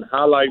a human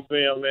highlight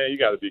film, man, you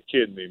got to be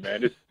kidding me,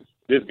 man.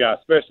 This guy,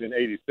 especially in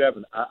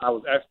 '87, I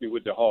was actually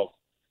with the Hawks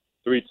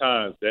 3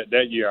 times.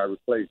 That year, I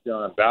replaced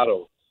John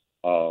Battle.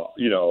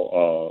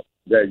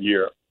 That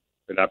year,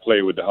 and I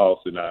played with the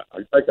Hawks, and I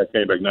think I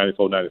came back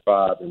 '94,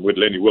 '95, and with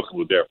Lenny Wilkins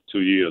was there for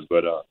 2 years.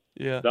 But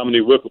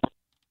Dominique Wilkins,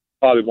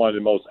 probably one of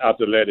the most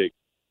athletic,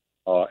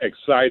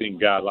 exciting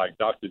guys like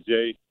Dr.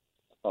 J.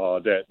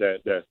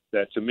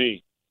 That to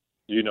me,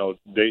 you know,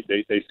 they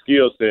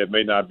skill set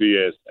may not be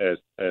as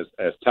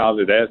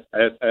talented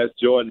as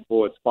Jordan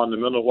for its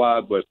fundamental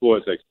wise, but for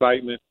its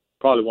excitement,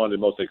 probably one of the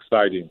most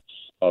exciting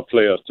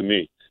players to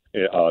me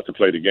to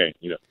play the game.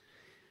 You know.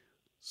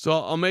 So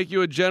I'll make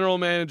you a general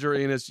manager,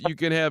 Enos. You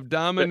can have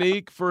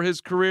Dominique for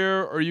his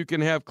career, or you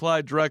can have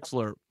Clyde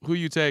Drexler. Who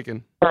you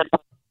taking?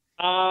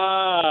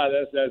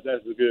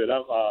 That's good.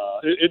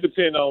 It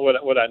depends on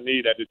what I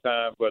need at the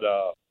time, but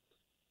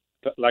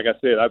like I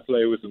said, I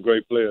play with some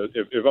great players.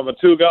 If I'm a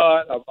two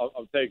guard,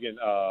 I'm taking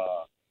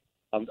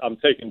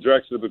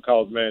Drexler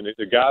because man,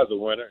 the guy's a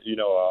winner.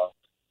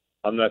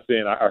 I'm not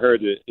saying I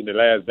heard it in the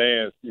Last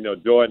Dance.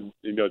 Jordan,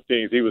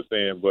 things he was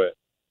saying, but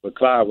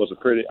Clyde was a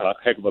pretty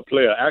heck of a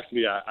player.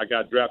 Actually, I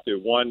got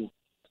drafted one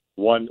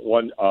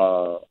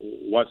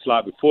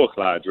slot before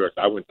Clyde Drexler.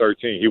 I went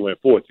 13, he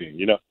went 14.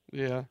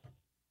 Yeah.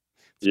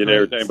 And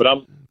everything, but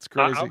it's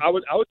crazy. I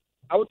would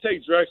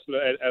take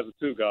Drexler as a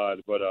two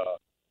guard, but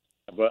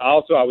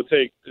also I would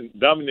take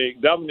Dominique.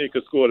 Dominique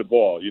could score the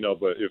ball,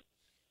 but if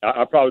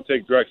I'd probably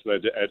take Drexler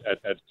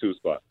at the two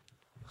spot.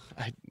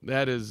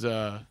 That is,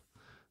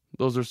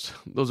 those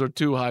are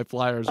two high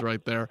flyers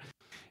right there.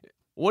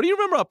 What do you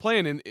remember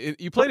playing in?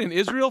 You played in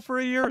Israel for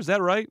a year, is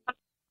that right?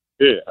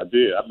 Yeah, I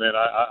did.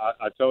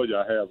 I told you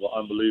I have an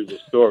unbelievable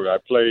story. I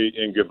played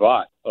in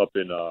Givat up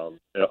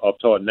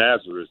toward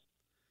Nazareth.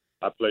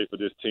 I played for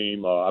this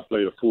team. I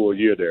played a full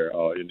year there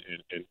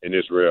in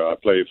Israel. I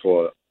played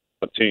for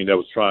a team that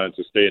was trying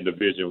to stay in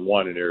Division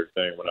I and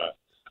everything. When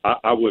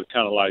I would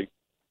kind of like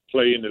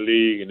play in the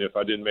league, and if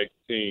I didn't make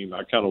the team,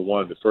 I kind of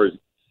wanted the first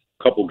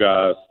couple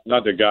guys.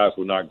 Not that guys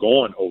were not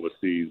going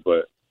overseas,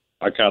 but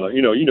I kind of,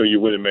 you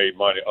went and made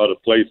money other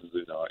places.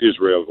 And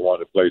Israel was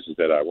one of the places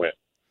that I went.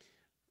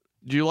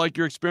 Do you like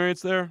your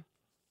experience there?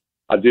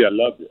 I did. I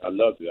loved it.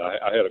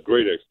 I had a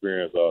great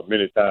experience.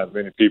 Many times,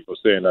 many people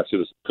saying I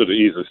could have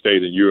easily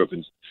stayed in Europe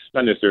and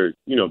not necessarily,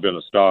 been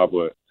a star,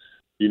 but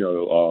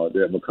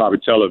there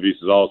Maccabi Tel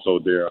Aviv is also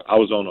there. I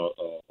was on a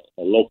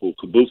local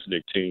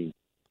kibbuznik team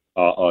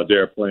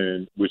there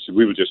playing, which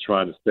we were just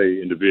trying to stay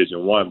in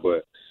Division I.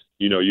 But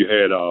you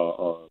had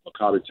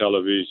Maccabi Tel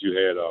Aviv, you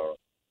had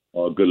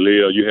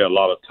Galil, you had a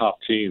lot of top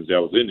teams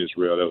that was in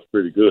Israel. That was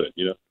pretty good.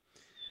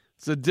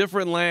 It's a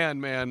different land,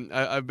 man.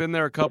 I've been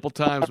there a couple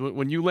times.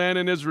 When you land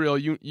in Israel,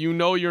 you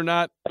know you're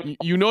not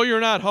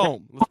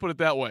home. Let's put it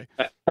that way.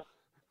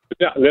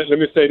 Let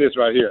me say this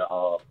right here,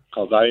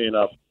 because I ended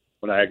up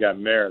when I got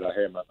married. I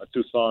had my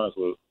two sons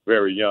were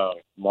very young.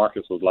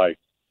 Marcus was like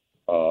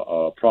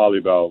probably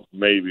about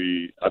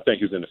maybe I think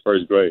he was in the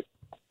first grade.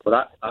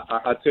 But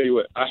I tell you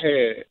what, I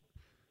had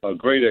a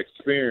great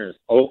experience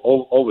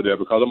over there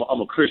because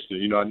I'm a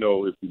Christian. I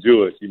know if you're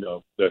Jewish,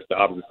 that's the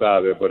opposite side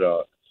of it. But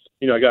I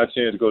got a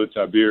chance to go to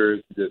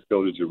Tiberias, just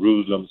go to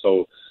Jerusalem.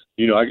 So,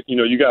 you got a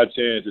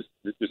chance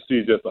to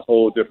see just a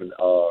whole different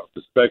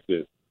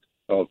perspective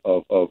of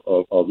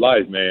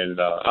life, man.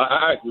 And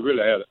I actually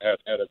really had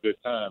a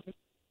good time.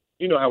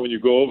 You know how when you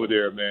go over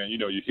there, man,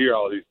 you hear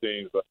all these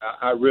things, but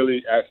I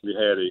really actually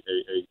had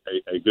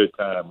a good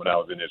time when I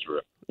was in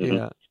Israel. Mm-hmm.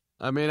 Yeah,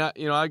 I mean,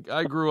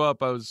 I grew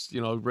up. I was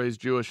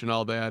raised Jewish and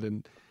all that,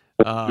 and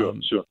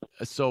sure.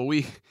 So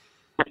we.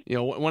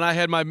 When I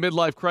had my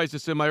midlife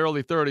crisis in my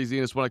early 30s,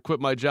 Enos, when I quit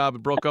my job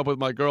and broke up with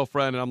my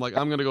girlfriend, and I'm like,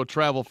 I'm going to go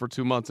travel for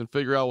 2 months and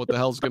figure out what the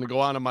hell's going to go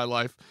on in my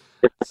life.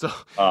 So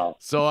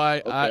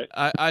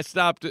I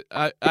stopped.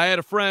 I had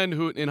a friend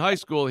who in high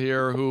school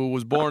here who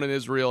was born in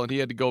Israel, and he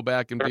had to go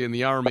back and be in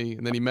the army,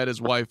 and then he met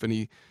his wife, and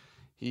he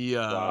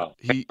lives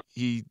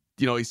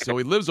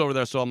over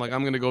there. So I'm like,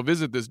 I'm going to go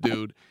visit this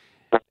dude.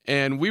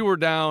 And we were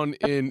down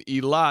in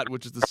Eilat,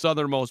 which is the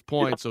southernmost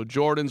point. So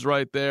Jordan's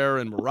right there,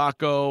 and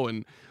Morocco,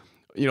 and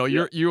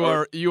you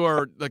are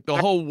like the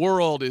whole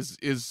world is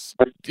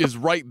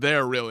right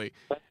there, really.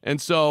 And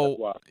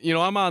so,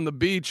 I'm on the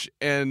beach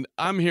and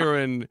I'm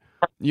hearing,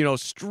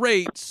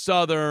 straight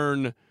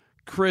Southern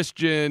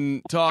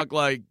Christian talk,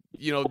 like,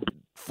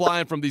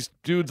 flying from these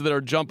dudes that are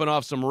jumping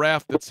off some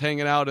raft that's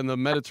hanging out in the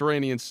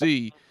Mediterranean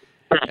Sea.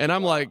 And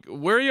I'm like,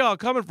 where are y'all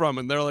coming from?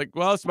 And they're like,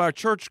 well, it's my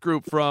church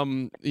group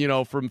from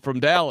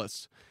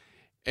Dallas.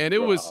 And it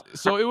was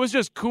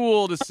just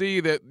cool to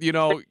see that,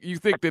 you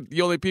think that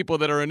the only people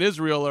that are in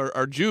Israel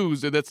are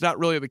Jews, and that's not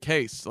really the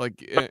case.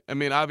 Like, I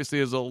mean, obviously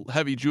there's a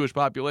heavy Jewish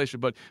population,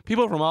 but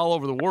people from all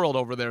over the world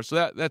over there.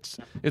 So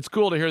it's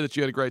cool to hear that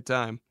you had a great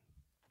time.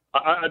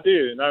 I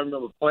did, and I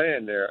remember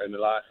playing there in the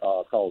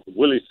called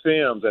Willie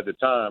Sims at the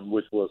time,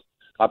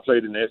 I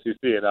played in the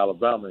SEC at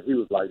Alabama, and he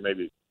was like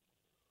maybe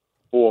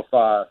 4 or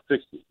 5,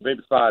 6,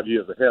 maybe 5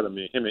 years ahead of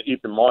me. Him and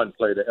Ethan Martin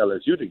played at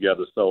LSU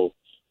together, so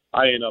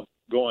I ended up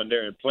going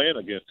there and playing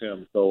against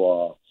him.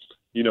 So,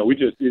 it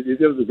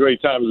was a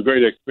great time. It was a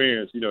great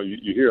experience.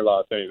 You hear a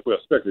lot of things, well,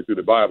 especially through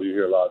the Bible, you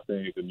hear a lot of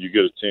things, and you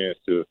get a chance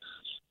to,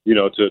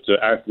 to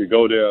actually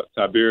go there.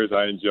 Tiberias,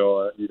 I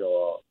enjoy,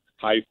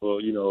 Haifa,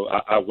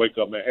 I wake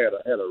up, man,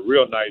 had a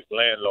real nice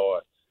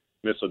landlord,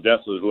 Miss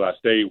Odessa, who I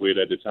stayed with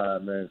at the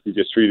time, man. She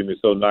just treated me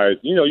so nice.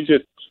 You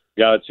just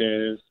got a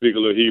chance, speak a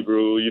little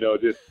Hebrew,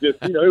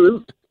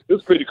 it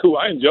was pretty cool.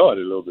 I enjoyed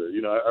it a little bit.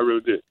 I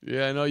really did.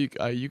 Yeah, I know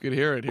you could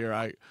hear it here.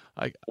 I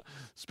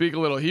speak a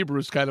little Hebrew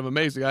is kind of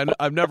amazing.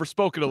 I've never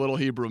spoken a little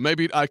Hebrew.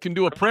 Maybe I can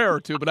do a prayer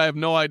or two, but I have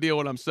no idea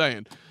what I'm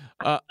saying.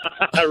 Right.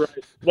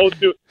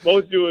 Most Jews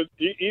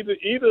either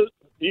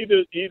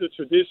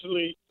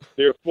traditionally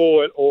they're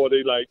for it or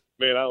they like,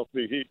 man, I don't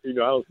speak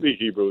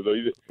Hebrew. So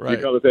you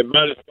call it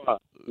that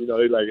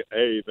they like,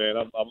 hey man,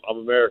 I'm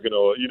American,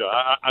 or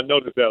I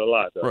noticed that a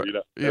lot though. Right.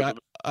 Yeah,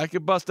 I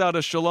could bust out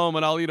a shalom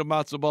and I'll eat a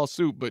matzo ball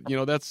soup, but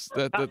that's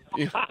that.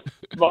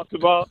 Matzo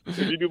ball. If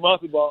you do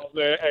matzo balls,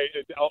 man,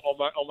 hey,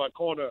 on my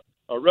corner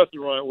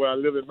restaurant where I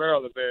live in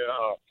Maryland, man.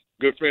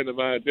 Good friend of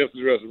mine,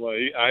 Dempsey's Restaurant.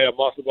 I have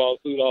matzo ball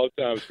soup all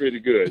the time. It's pretty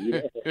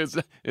good.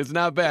 It's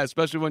not bad,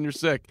 especially when you're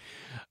sick.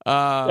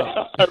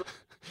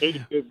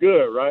 It's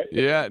good, right?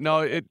 Yeah, no,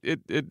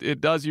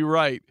 it does you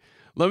right.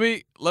 Let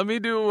me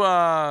do.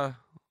 I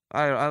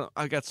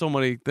got so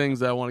many things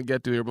that I want to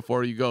get to here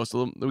before you go.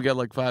 So we got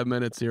like 5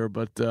 minutes here,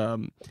 but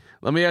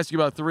let me ask you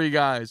about three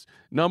guys.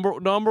 Number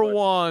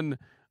one,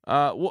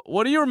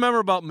 what do you remember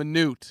about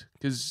Manute?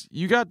 Because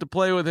you got to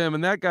play with him,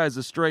 and that guy's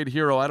a straight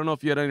hero. I don't know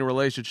if you had any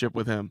relationship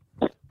with him.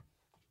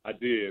 I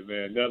did,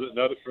 man.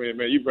 Another friend,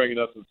 man. You bringing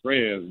up some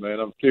friends, man.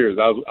 I'm serious.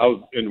 I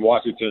was in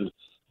Washington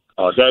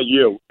that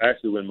year,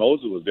 actually, when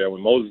Moses was there.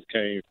 When Moses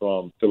came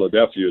from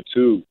Philadelphia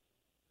to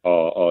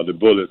the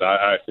Bullets,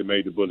 I actually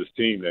made the Bullets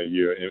team that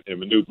year in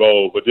Manute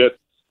Bol. But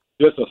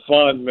just a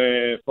fun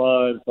man,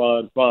 fun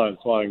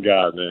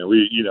guy, man.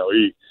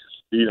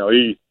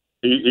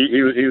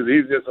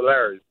 He's just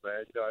hilarious,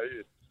 man.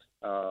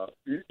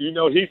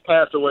 He's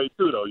passed away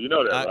too, though. You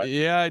know that, right?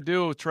 Yeah, I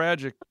do.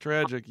 Tragic.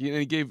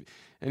 He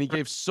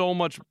gave so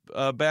much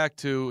back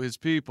to his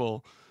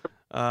people,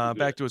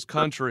 back to his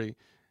country.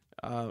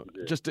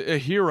 Just a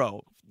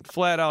hero,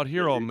 flat out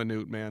hero,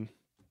 Manute, man.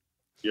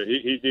 Yeah,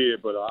 he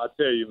did. But I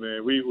tell you,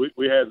 man,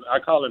 we had, I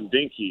call him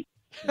Dinky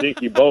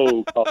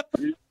Bol.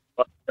 He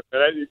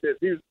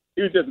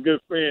was just a good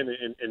friend,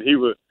 and he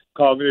would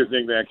call me this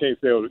thing, man. I can't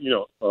say, to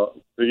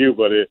you,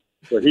 but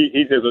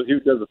he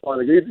was just a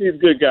funny guy. He's a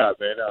good guy,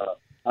 man.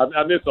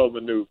 I miss old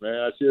Manute, man.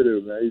 I sure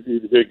do, man.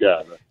 He's a good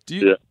guy, man.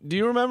 Do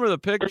you remember the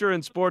picture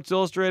in Sports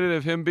Illustrated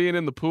of him being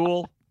in the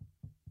pool?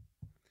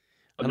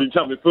 I mean,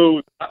 tell me,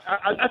 food.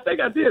 I think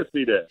I did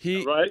see that.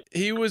 Right?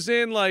 He was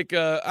in like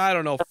a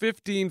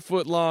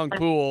 15-foot long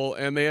pool,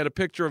 and they had a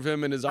picture of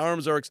him, and his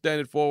arms are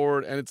extended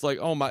forward, and it's like,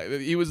 oh my!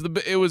 It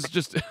was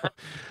just.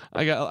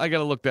 I got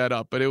to look that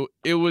up, but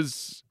it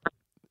was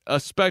a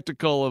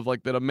spectacle of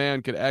like that a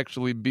man could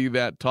actually be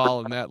that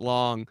tall and that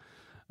long,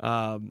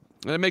 and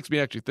it makes me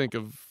actually think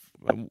of.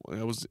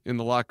 I was in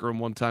the locker room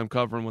one time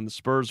covering when the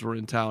Spurs were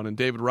in town, and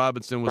David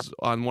Robinson was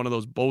on one of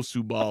those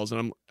Bosu balls,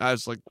 and I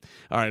was like,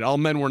 all right, all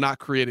men were not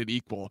created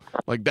equal.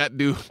 Like, that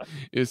dude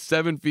is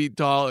 7 feet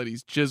tall, and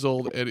he's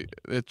chiseled, and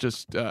it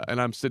just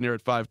and I'm sitting here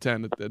at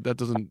 5'10".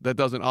 That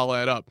doesn't all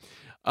add up.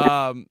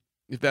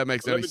 If that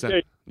makes any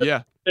sense.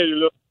 Yeah. Tell you a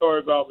little story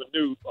about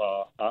Manute.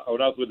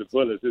 When I was with the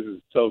Bullets, this is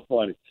so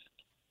funny.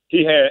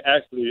 He had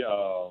actually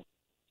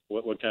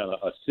what kind of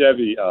a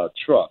Chevy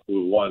truck.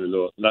 We wanted a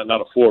little,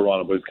 not a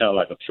 4Runner, but it's kind of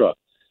like a truck.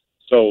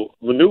 So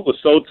Manute was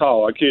so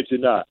tall, I kid you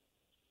not,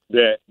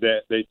 that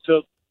they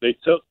took the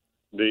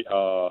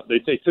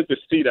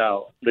seat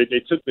out. They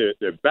took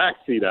their back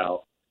seat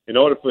out in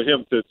order for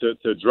him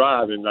to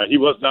drive, and he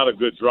was not a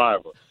good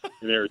driver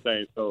and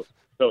everything. So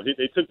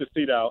they took the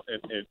seat out,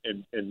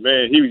 and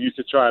man, he used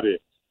to try to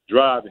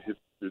drive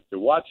to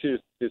watch his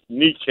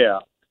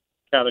kneecap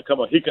kind of come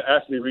up. He could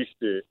actually reach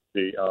the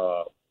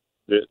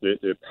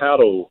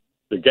paddle,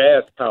 the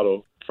gas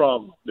paddle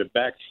from the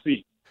back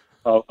seat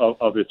of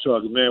the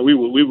truck. Man, we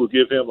would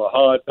give him a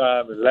hard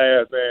time and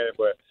laugh, man,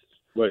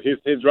 but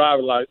his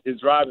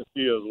driving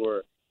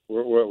skills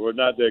were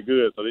not that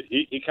good. So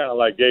he kind of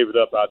like gave it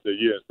up after a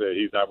year and said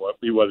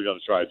he wasn't going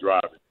to try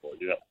driving for,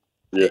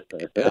 Yeah.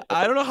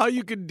 I don't know how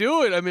you could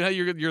do it. I mean, how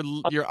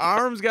your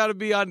arms got to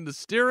be on the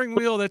steering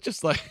wheel. That's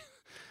just like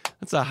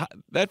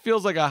that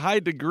feels like a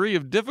high degree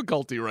of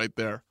difficulty right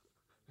there.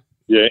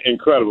 Yeah,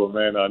 incredible,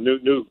 man.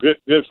 New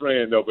good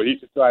friend though, but he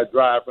should try to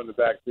drive from the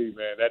back seat,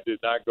 man. That did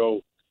not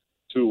go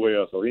too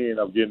well, so he ended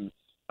up getting.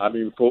 I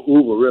mean, before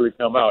Uber really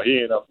come out, he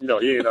ended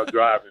up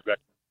driving back.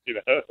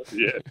 Yeah.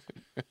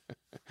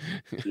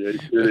 Yeah,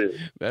 it is.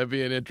 That'd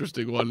be an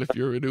interesting one if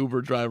you're an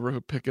Uber driver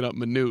picking up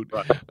Manute.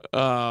 Right.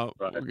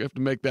 We have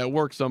to make that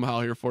work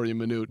somehow here for you,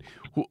 Manute.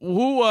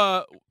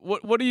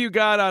 What do you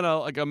got on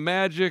a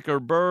Magic or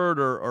Bird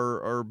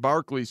or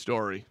Barkley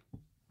story?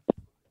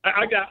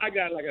 I got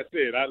like I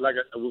said,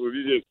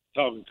 we just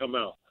talking come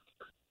out.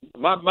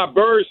 My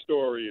Bird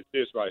story is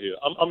this right here.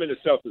 I'm in the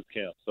Celtics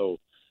camp, so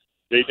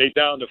they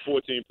down to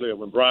 14 players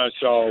when Brian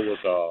Shaw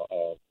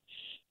was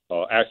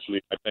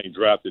actually, I think,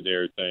 drafted and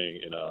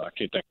everything, and I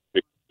can't think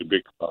of the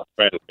big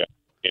Brandon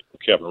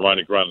Kevin,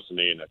 Ronnie Granderson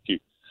in that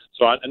keep.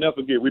 So I never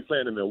forget, we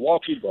playing the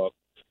Milwaukee Bucks,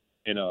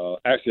 and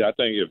actually, I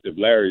think if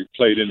Larry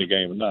played in the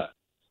game or not.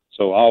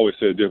 So I always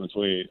say the difference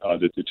between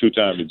the two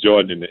times the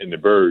Jordan and the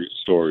Bird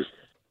stories.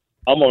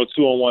 I'm on a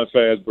 2-on-1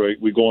 fast break.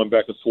 We're going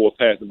back and forth,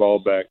 passing the ball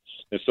back,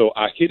 and so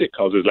I hit it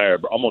because it's Larry.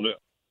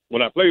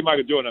 When I played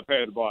Michael Jordan, I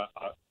passed the ball.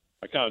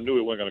 I kind of knew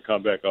it wasn't going to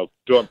come back up.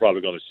 Jordan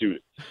probably going to shoot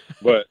it,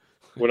 but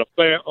when I'm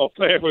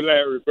playing with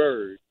Larry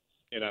Bird,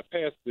 and I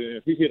passed him,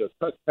 he hit a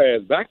touch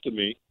pass back to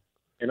me,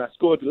 and I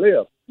scored the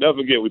layup. Never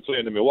forget, we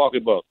playing the Milwaukee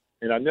Bucks,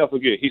 and I never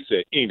forget, he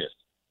said, Enos,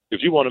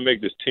 if you want to make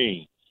this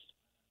team,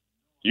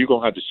 you're going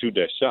to have to shoot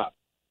that shot.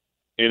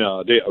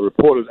 And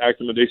reporters asked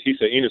him, he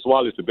said Enos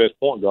Watley's the best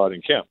point guard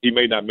in camp. He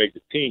may not make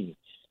the team,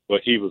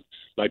 but he was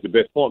like the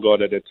best point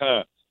guard at that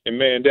time. And,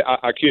 man,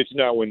 I kid you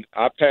not, when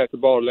I passed the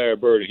ball to Larry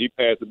Bird and he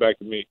passed it back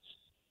to me,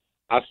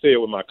 I said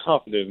with my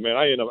confidence, man,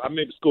 I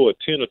maybe scored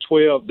 10 or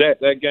 12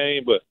 that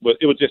game, but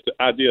it was just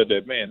the idea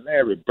that, man,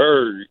 Larry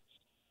Bird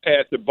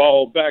passed the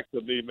ball back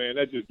to me, man.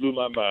 That just blew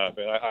my mind,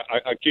 man.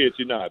 I kid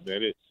you not,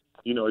 man. It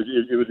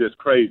was just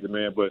crazy,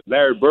 man. But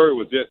Larry Bird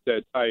was just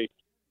that type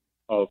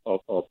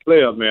of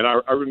player, man.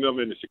 I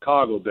remember in the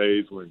Chicago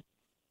days when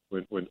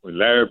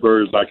Larry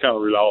Bird was like kind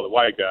of really all the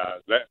white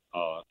guys,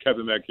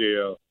 Kevin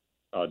McHale,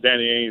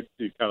 Danny Ainge,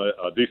 he's kind of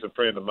a decent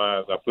friend of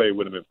mine. I played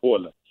with him in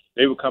Portland.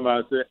 They would come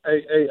out and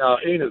say, hey,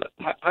 Enos,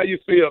 how you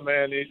feel,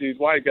 man? These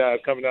white guys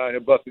coming out here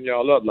busting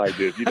y'all up like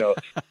this,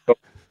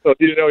 So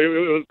it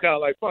was kind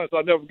of like fun. So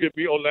I'll never forget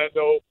me,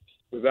 Orlando,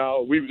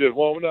 we were just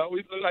warming up.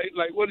 We were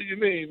like, what do you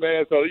mean,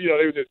 man? So,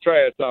 they were just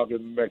trash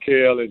talking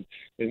McHale and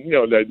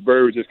that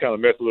Bird was just kind of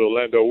messing with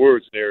Orlando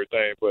words and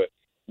everything.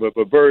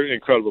 But Bird,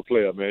 incredible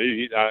player,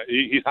 man.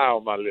 He's high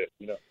on my list,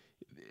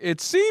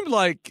 It seemed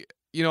like,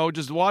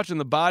 just watching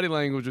the body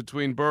language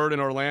between Bird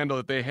and Orlando,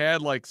 that they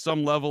had like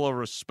some level of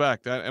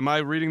respect. Am I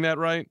reading that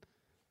right?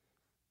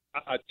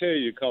 I tell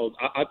you, because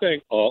I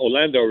think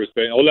Orlando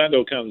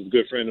kind of is a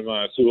good friend of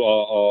mine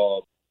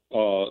too.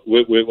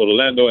 With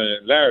Orlando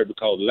and Larry,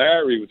 because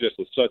Larry was just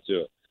such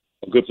a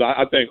good player.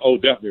 I think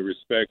definitely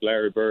respect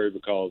Larry Bird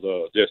because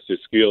just his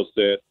skill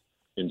set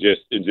and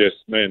just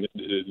man,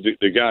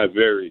 the guy is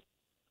very.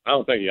 I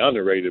don't think he's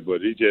underrated,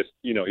 but he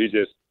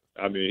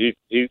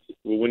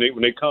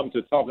when they come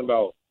to talking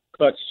about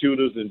clutch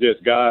shooters and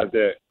just guys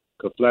that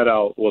could flat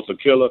out was a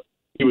killer,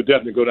 he would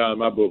definitely go down in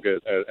my book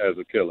as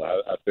a killer.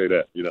 I say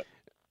that,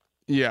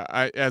 Yeah,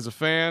 as a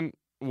fan,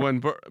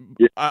 when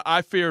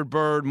I feared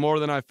Bird more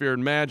than I feared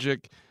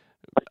Magic.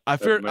 I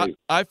feared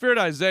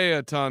Isaiah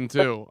a ton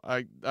too.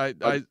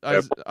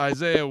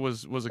 Isaiah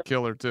was a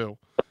killer too.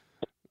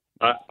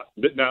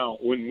 Now,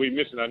 when we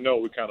mentioned, I know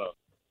we kind of,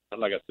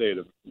 like I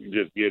said, you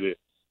just get it.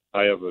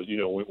 However, when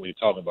you're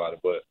talking about it,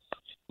 but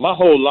my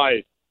whole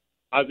life,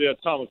 Isaiah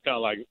Thomas kind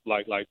of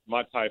like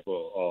my type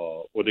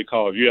of what they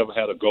call. If you ever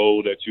had a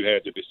goal that you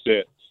had to be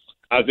set,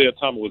 Isaiah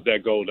Thomas was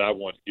that goal that I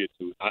wanted to get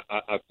to.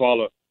 I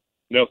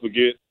never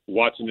forget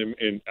watching him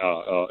in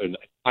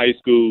high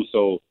school.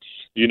 So,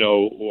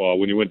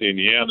 when he went to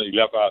Indiana, he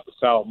left out to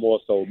Southmore.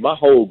 So my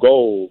whole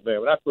goal, man,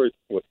 when I first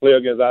would play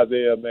against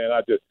Isaiah, man,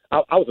 I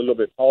was a little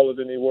bit taller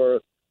than he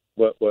was,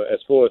 but as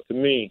far as to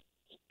me,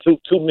 this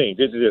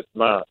is just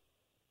my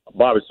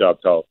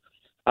barbershop talk.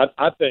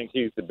 I think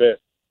he's the best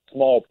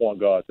small point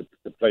guard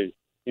to play,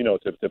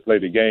 to play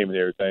the game and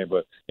everything.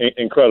 But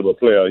incredible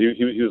player.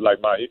 He was like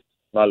my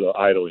little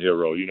idol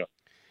hero,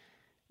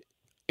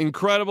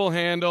 Incredible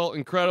handle,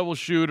 incredible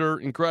shooter,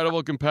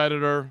 incredible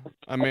competitor.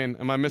 I mean,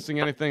 am I missing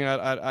anything?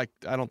 I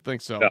don't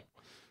think so. No.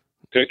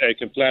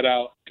 Can flat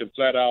out.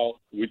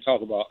 We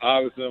talk about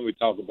Iverson. We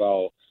talk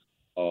about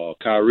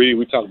Kyrie.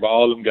 We talk about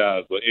all them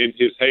guys. But in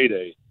his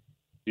heyday,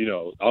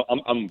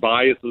 I'm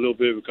biased a little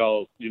bit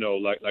because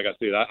like I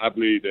said, I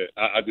believe that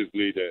I just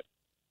believe that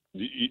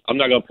I'm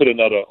not gonna put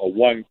another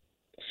one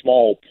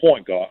small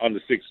point guard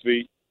under 6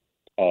 feet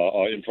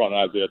in front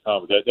of Isaiah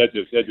Thomas. That's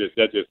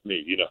just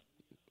me,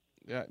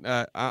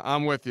 Yeah,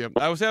 I'm with you.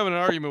 I was having an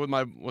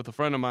argument with a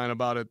friend of mine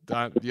about it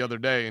the other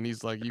day, and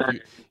he's like,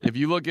 if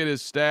you look at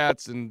his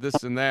stats and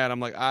this and that, I'm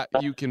like,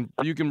 you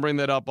can bring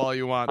that up all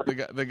you want.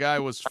 The guy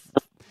was,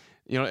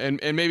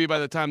 and maybe by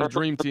the time the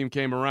Dream Team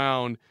came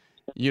around,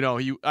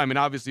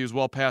 obviously he was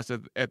well past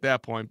at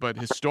that point, but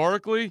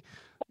historically,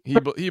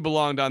 he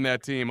belonged on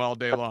that team all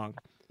day long.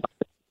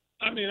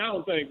 I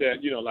don't think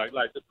that,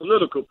 like the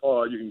political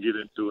part you can get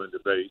into and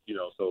debate,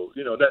 so,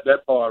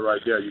 that part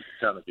right there you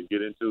kind of can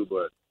get into,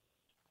 but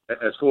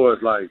as far as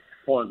like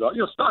point guard,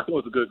 Stockton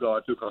was a good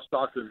guard too, because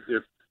Stockton,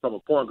 if from a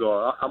point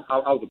guard, I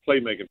was a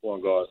playmaking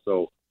point guard,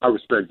 so I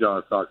respect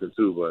John Stockton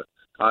too, but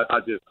I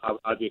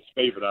just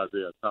favored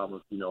Isaiah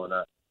Thomas, and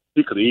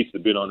he could have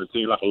easily been on the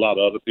team like a lot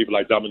of other people,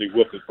 like Dominique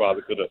Wilkins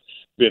probably could have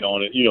been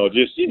on it,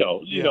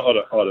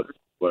 other,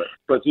 but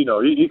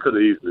he could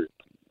have easily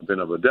been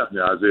on, but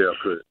definitely Isaiah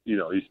could,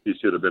 he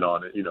should have been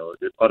on it,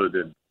 other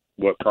than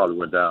what probably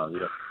went down,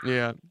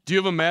 Yeah. Do you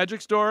have a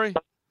Magic story?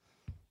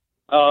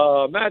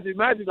 Magic,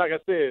 like I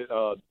said,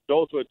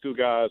 those were two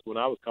guys when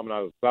I was coming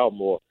out of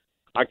Southmore.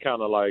 I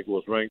kind of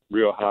was ranked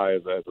real high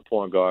as a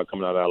point guard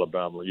coming out of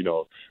Alabama,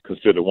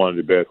 considered one of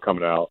the best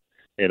coming out.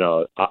 And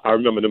I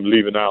remember them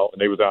leaving out,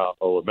 and they was out,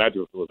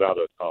 Magic was out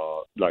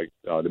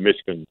of the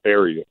Michigan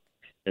area.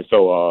 And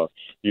so,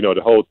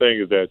 the whole thing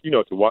is that,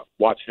 to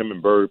watch him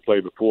and Bird play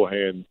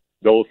beforehand,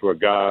 those were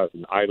guys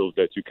and idols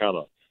that you kind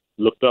of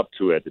looked up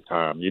to at the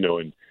time,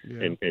 and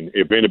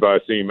if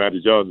anybody's seen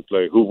Magic Johnson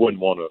play, who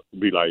wouldn't want to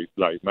be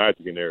like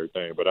Magic and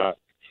everything? But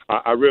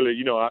I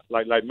really,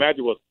 like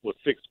Magic was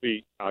 6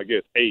 feet, I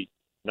guess 8,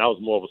 and I was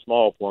more of a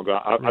small point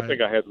guard. I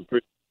think I had some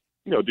pretty,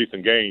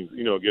 decent games,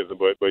 against him,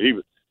 but he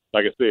was,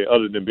 like I said,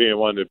 other than being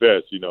one of the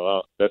best,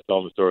 that's the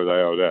only story I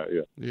have of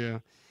that. Yeah.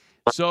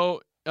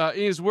 So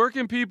Enos, where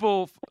can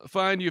people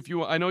find you if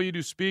you? I know you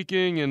do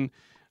speaking, and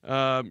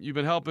you've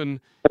been helping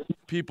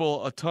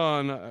people a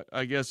ton.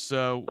 I guess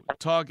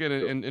talking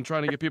and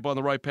trying to get people on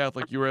the right path,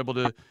 like you were able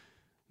to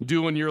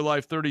do in your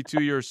life.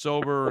 32 years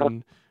sober,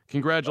 and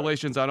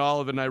congratulations on all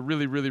of it. And I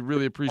really, really,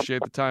 really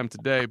appreciate the time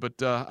today. But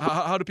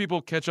how do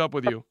people catch up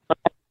with you?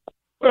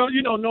 Well,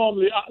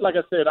 normally, like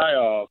I said,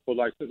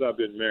 since I've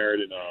been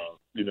married and,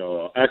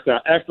 actually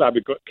I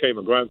became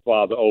a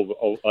grandfather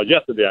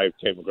yesterday I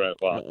became a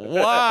grandfather.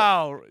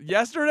 Wow.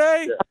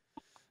 Yesterday?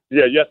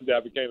 Yeah, yesterday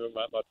I became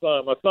my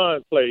son. My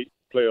son played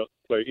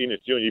Enos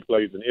Jr. He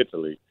plays in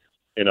Italy.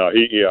 And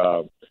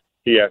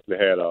he actually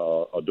had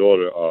a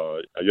daughter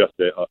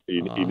yesterday,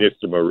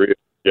 Inista Maria.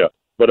 Yeah.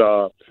 But,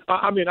 I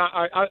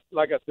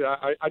like I said,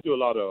 I do a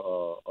lot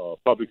of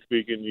public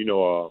speaking,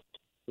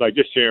 like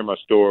just sharing my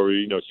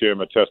story, sharing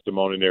my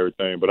testimony and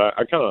everything. But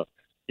I kind of,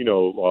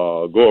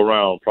 go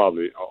around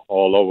probably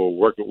all over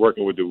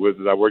working with the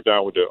Wizards. I worked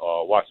down with the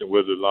Washington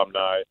Wizards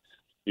alumni,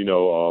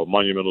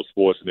 Monumental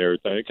Sports and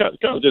everything. Kind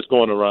of just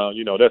going around,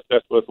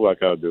 that's what I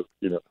kind of do,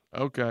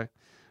 Okay.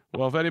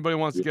 Well, if anybody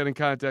wants to get in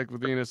contact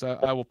with Enos,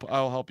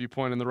 I'll help you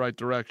point in the right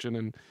direction.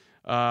 And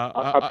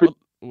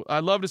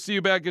I'd love to see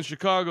you back in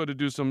Chicago to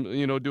do some,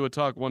 do a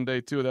talk one day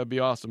too. That'd be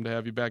awesome to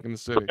have you back in the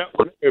city.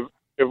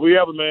 If we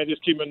ever, man,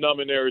 just keep my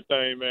number and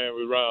everything, man.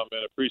 We're around,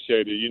 man.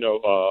 Appreciate it.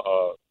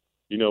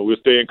 We'll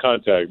stay in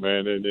contact,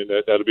 man, and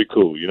that'll be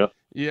cool,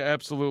 Yeah,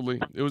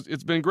 absolutely.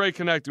 It's been great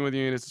connecting with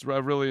you, and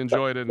I've really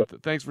enjoyed it. And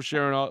thanks for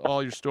sharing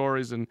all your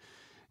stories and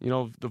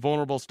the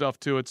vulnerable stuff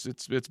too.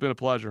 It's been a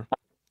pleasure.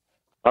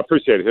 I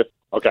appreciate it.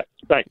 Okay,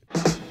 thanks.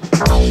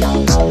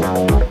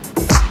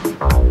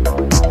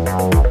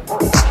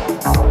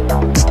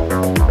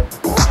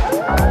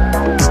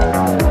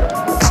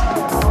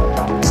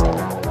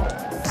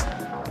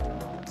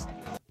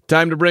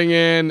 Time to bring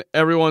in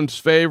everyone's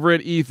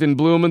favorite, Ethan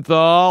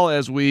Blumenthal,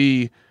 as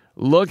we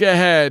look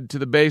ahead to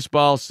the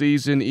baseball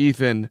season.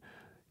 Ethan,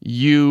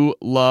 you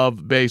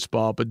love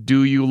baseball, but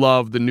do you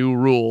love the new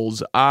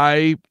rules?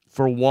 I,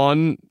 for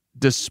one,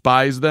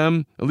 despise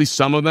them, at least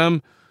some of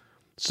them.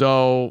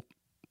 So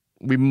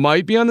we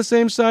might be on the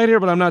same side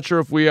here, but I'm not sure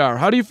if we are.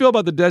 How do you feel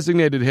about the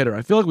designated hitter?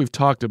 I feel like we've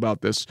talked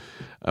about this.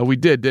 We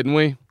did, didn't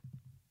we?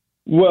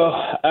 Well,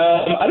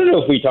 I don't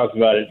know if we talked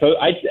about it. So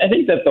I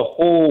think that the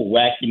whole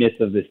wackiness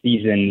of the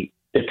season,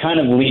 they're kind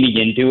of leaning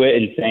into it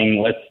and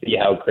saying, let's see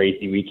how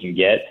crazy we can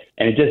get.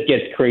 And it just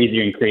gets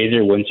crazier and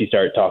crazier once you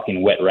start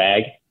talking wet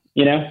rag,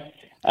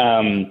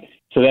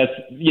 So that's,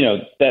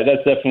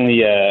 that's definitely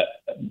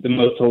the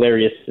most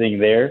hilarious thing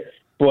there.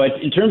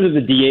 But in terms of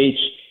the DH,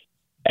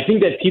 I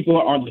think that there's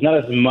not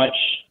as much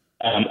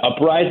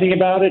uprising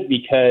about it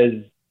because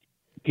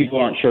people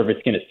aren't sure if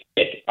it's going to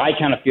stick. I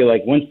kind of feel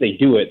like once they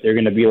do it, they're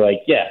going to be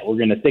like, yeah, we're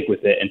going to stick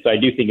with it. And so I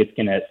do think it's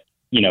going to,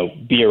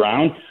 be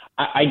around.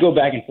 I go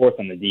back and forth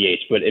on the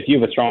DH, but if you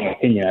have a strong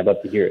opinion, I'd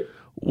love to hear it.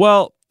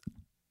 Well,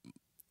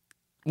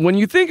 when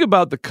you think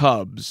about the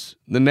Cubs,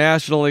 the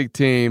National League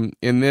team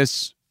in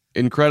this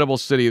incredible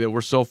city that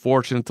we're so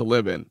fortunate to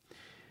live in,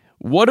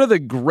 what are the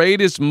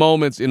greatest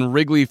moments in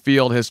Wrigley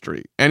Field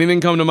history?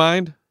 Anything come to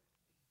mind?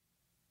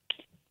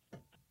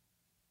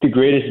 The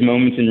greatest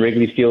moments in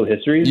Wrigley Field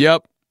history?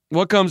 Yep.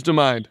 What comes to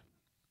mind?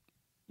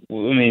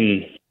 Well, I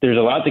mean, there's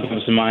a lot that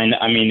comes to mind.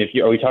 I mean,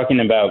 are we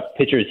talking about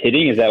pitchers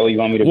hitting? Is that what you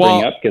want me to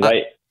bring up? Because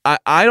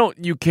I don't.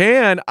 You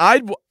can.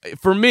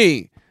 For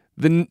me,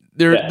 the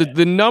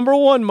number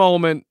one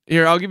moment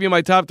here. I'll give you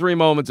my top 3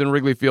 moments in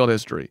Wrigley Field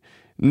history.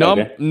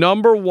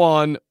 Number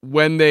one,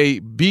 when they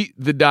beat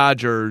the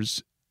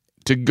Dodgers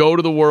to go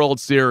to the World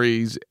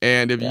Series,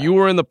 and if you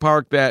were in the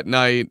park that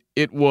night,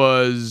 it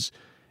was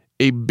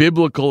a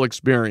biblical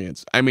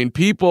experience. I mean,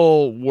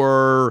 people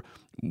were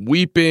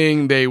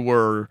weeping. They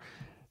were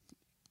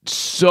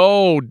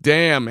so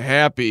damn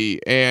happy.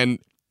 And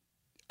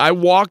I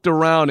walked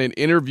around and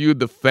interviewed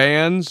the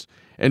fans,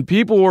 and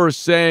people were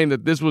saying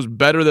that this was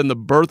better than the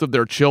birth of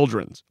their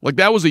children. Like,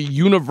 that was a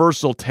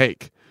universal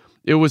take.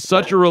 It was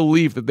such a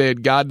relief that they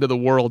had gotten to the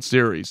World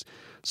Series.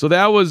 So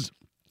that was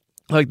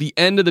like the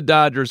end of the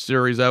Dodgers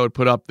series I would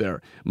put up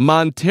there.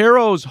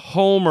 Montero's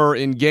homer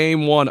in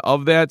Game 1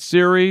 of that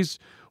series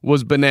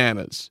was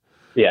bananas.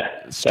 Yeah,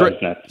 straight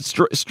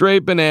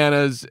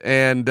bananas,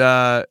 and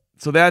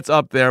so that's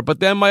up there. But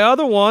then my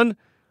other one,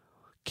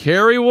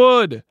 Kerry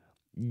Wood,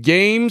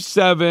 Game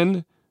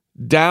 7,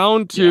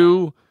 down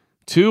to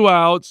 2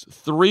 outs,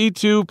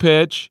 3-2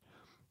 pitch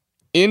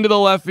into the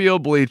left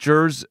field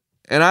bleachers.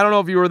 And I don't know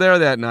if you were there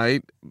that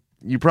night.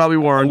 You probably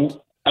weren't.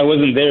 I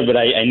wasn't there, but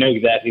I know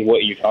exactly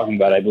what you're talking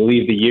about. I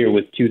believe the year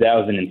was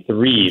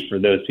 2003 for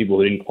those people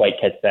who didn't quite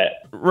catch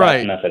that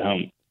fast enough at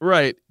home.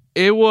 Right.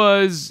 It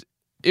was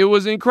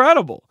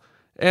incredible.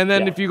 And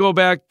then if you go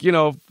back,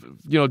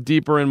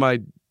 deeper in my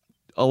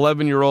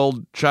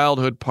 11-year-old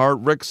childhood part,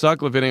 Rick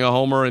Sutcliffe hitting a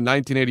homer in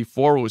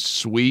 1984 was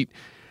sweet.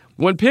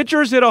 When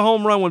pitchers hit a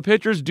home run, when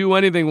pitchers do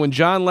anything, when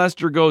John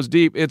Lester goes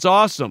deep, it's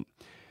awesome.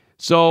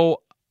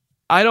 So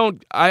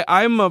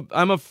I'm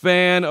a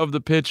fan of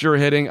the pitcher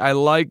hitting. I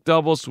like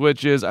double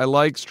switches. I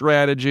like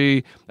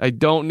strategy. I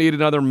don't need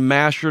another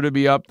masher to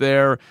be up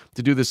there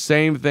to do the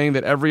same thing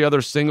that every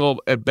other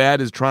single at bat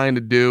is trying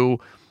to do.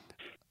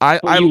 I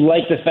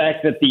like the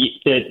fact that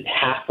that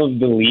half of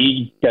the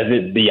league does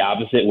it the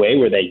opposite way,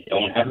 where they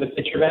don't have the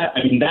pitcher bat.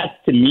 I mean,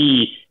 that to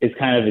me is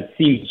it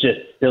seems just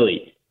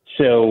silly.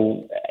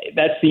 So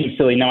that seems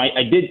silly. Now,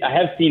 I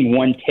have seen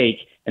one take,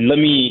 and let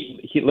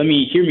me hear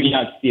me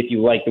out to see if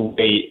you like the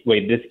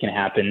way this can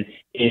happen.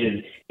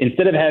 Is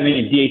instead of having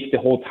a DH the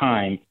whole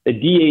time, the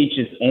DH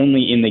is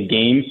only in the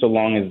game so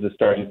long as the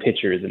starting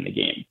pitcher is in the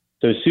game.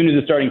 So as soon as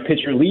the starting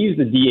pitcher leaves,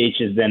 the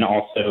DH is then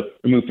also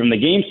removed from the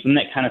game. So then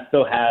that kind of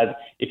still has,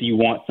 if you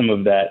want some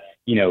of that,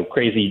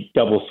 crazy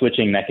double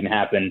switching that can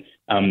happen,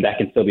 that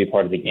can still be a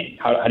part of the game.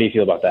 How do you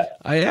feel about that?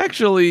 I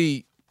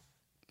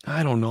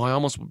don't know. I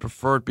almost would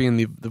prefer it being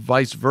the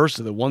vice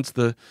versa, that once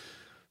the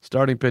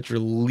starting pitcher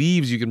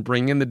leaves, you can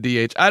bring in the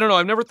DH. I don't know.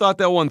 I've never thought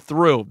that one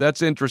through.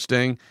 That's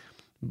interesting.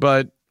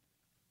 But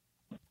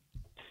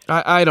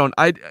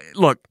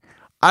look,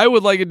 I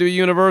would like it to be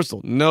universal,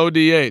 no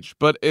DH,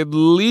 but at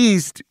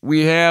least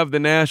we have the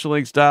National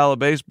League style of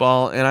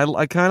baseball, and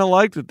I kind of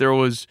liked that there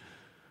was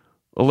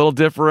a little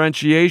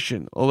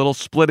differentiation, a little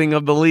splitting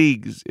of the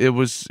leagues. It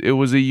was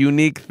a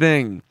unique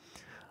thing,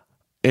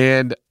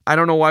 and I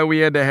don't know why we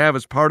had to have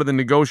as part of the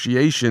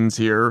negotiations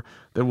here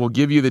that we'll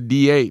give you the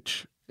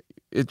DH.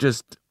 It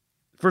just,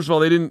 first of all,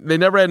 they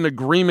never had an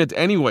agreement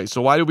anyway,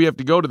 so why do we have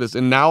to go to this?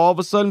 And now all of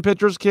a sudden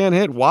pitchers can't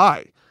hit?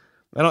 Why?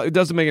 It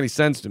doesn't make any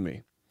sense to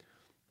me.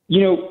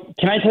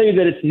 Can I tell you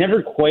that it's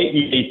never quite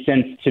made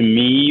sense to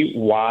me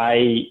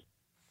why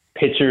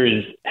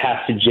pitchers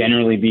have to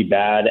generally be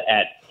bad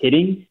at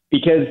hitting?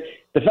 Because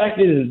the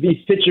fact is, these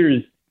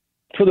pitchers,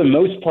 for the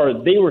most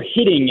part, they were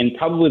hitting and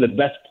probably the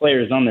best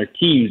players on their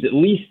teams, at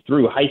least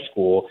through high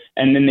school.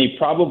 And then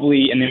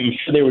I'm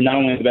sure they were not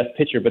only the best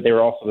pitcher, but they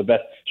were also the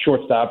best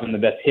shortstop and the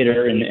best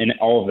hitter and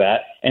all of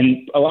that.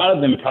 And a lot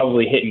of them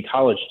probably hit in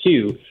college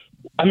too.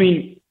 I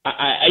mean,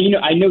 I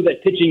know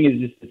that pitching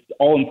is just this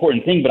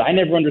all-important thing, but I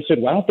never understood,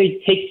 why don't they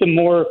take some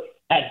more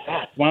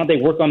at-bats? Why don't they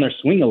work on their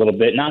swing a little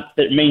bit? Not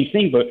their main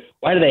thing, but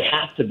why do they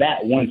have to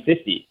bat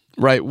 150?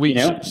 Right.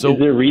 So is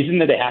there a reason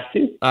that they have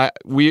to?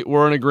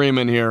 We're in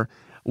agreement here.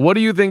 What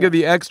do you think of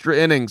the extra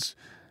innings?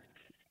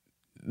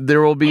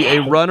 There will be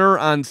a runner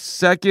on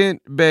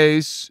second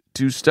base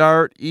to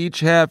start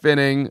each half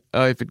inning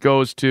if it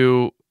goes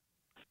to,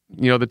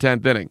 the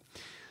 10th inning.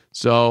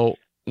 So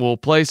we'll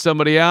play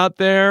somebody out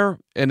there,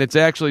 and it's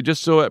actually,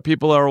 just so that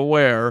people are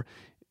aware,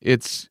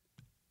 it's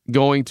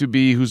going to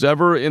be who's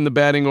ever in the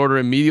batting order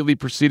immediately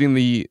preceding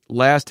the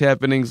last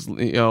half innings,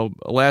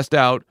 last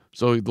out.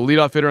 So the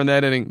leadoff hitter in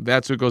that inning,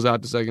 that's who goes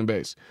out to second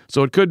base.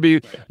 So it could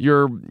be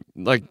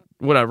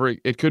whatever.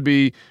 It could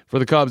be for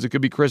the Cubs, it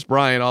could be Chris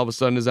Bryant all of a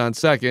sudden is on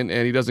second,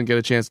 and he doesn't get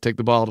a chance to take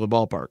the ball to the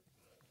ballpark.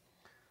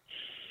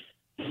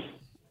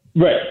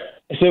 Right.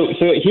 So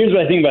here's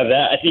what I think about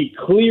that. I think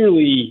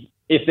clearly,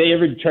 if they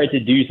ever tried to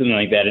do something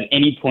like that at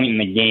any point in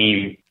the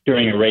game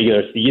during a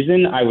regular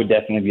season, I would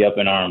definitely be up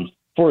in arms.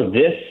 For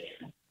this,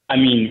 I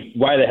mean,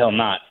 why the hell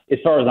not? As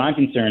far as I'm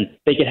concerned,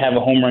 they could have a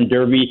home run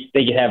derby.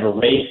 They could have a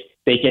race.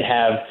 They could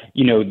have,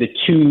 the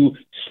two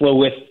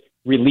slowest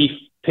relief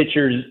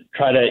pitchers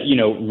try to,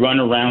 run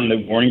around the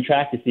warning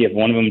track to see if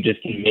one of them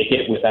just can make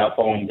it without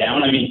falling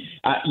down. I mean,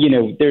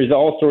 there's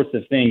all sorts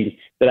of things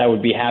that I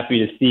would be happy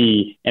to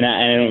see, and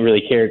I don't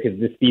really care because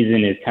this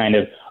season is kind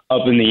of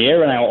up in the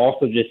air. And I'll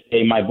also just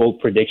say my bold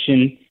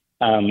prediction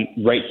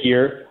right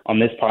here on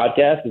this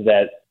podcast is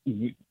that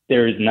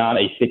there is not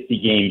a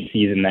 60-game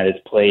season that is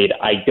played.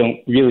 I don't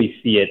really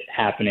see it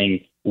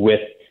happening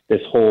with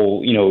this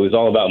whole, it was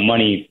all about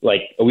money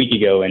like a week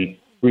ago, and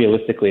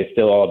realistically it's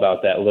still all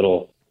about that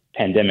little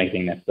pandemic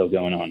thing that's still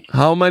going on.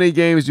 How many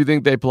games do you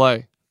think they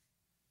play?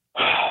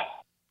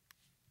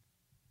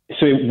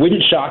 So it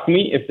wouldn't shock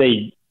me if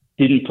they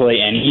didn't play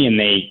any, and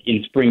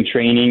in spring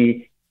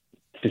training,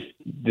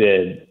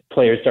 the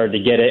players started to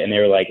get it, and they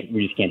were like,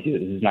 we just can't do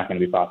this. This is not going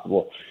to be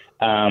possible.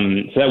 So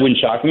that wouldn't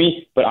shock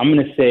me, but I'm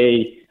going to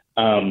say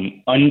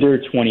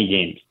under 20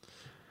 games.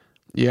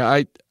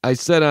 Yeah, I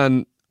said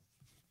on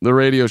the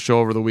radio show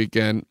over the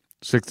weekend,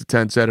 6 to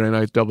 10 Saturday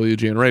nights,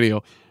 WGN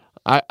Radio,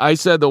 I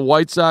said the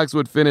White Sox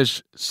would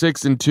finish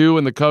 6-2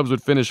 and the Cubs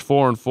would finish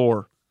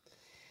 4-4.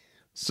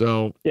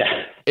 So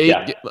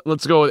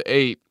let's go with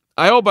 8.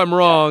 I hope I'm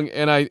wrong,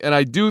 and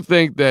I do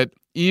think that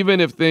even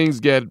if things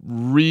get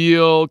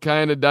real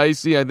kind of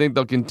dicey, I think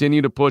they'll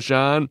continue to push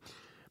on.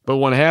 But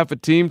when half a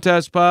team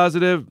tests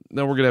positive,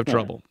 then we're gonna have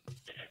trouble.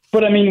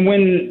 But I mean,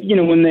 when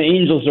the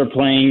Angels are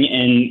playing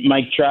and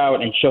Mike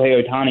Trout and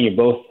Shohei Ohtani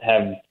both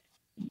have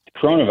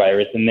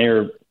coronavirus and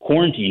they're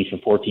quarantined for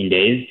 14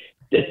 days,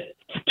 that's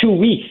 2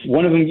 weeks.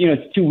 One of them,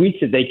 it's 2 weeks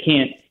that they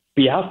can't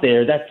be out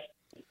there. That's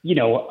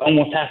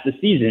almost half the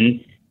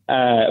season,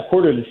 a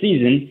quarter of the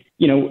season.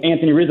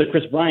 Anthony Rizzo,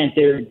 Chris Bryant,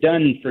 they're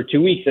done for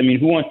 2 weeks. I mean,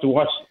 who wants to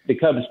watch the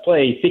Cubs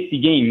play 60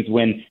 games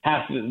when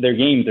half of their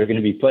games are going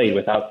to be played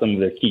without some of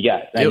their key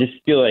guys? I just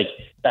feel like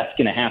that's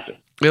going to happen.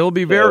 It'll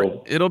be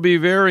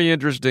very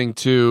interesting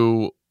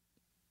too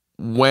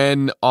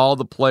when all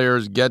the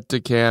players get to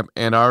camp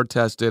and are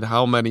tested,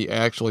 how many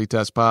actually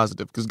test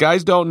positive, because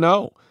guys don't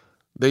know.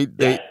 They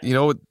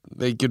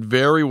could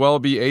very well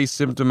be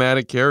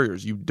asymptomatic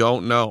carriers. You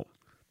don't know.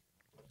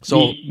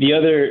 So the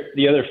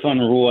other fun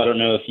rule, I don't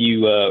know if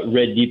you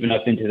read deep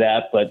enough into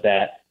that, but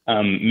that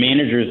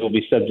managers will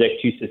be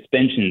subject to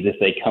suspensions if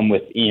they come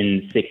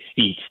within 6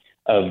 feet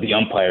of the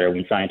umpire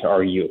when trying to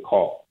argue a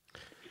call.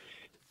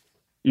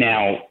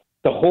 Now,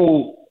 the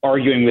whole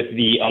arguing with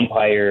the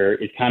umpire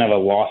is kind of a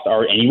lost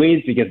art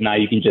anyways, because now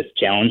you can just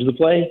challenge the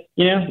play,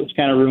 which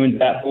kind of ruins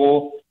that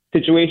whole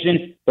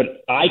situation.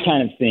 But I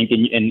kind of think,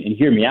 and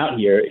hear me out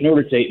here, in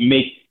order to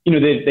make,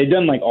 they've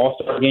done like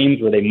all-star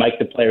games where they mic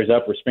the players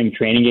up, or spring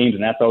training games,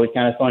 and that's always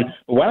kind of fun.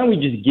 But why don't we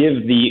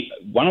give the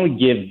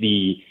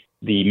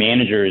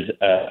managers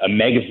a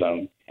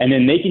megaphone, and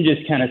then they can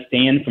just kind of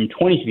stand from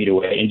 20 feet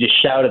away and just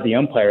shout at the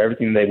umpire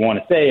everything they want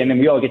to say, and then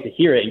we all get to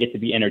hear it and get to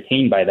be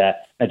entertained by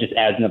that. That just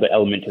adds another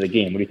element to the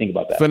game. What do you think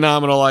about that?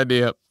 Phenomenal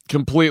idea.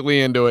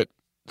 Completely into it.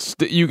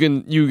 You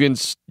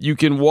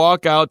can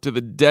walk out to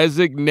the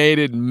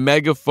designated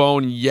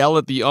megaphone, yell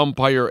at the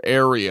umpire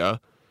area,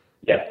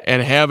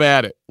 and have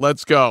at it.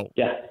 Let's go.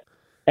 Yeah,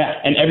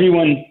 and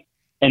everyone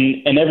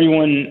and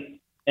everyone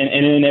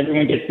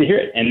gets to hear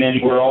it, and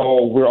then we're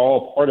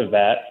all part of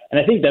that. And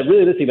I think that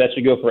realistically that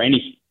should go for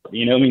any.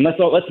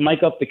 Let's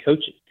mic up the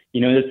coaches.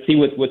 Let's see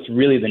what's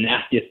really the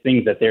nastiest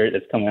things that's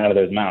coming out of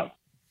those mouths.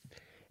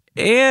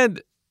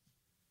 And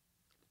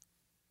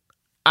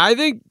I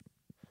think,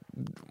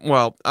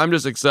 I'm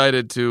just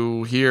excited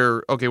to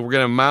hear, okay, we're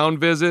going to mound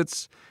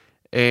visits,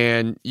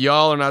 and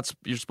y'all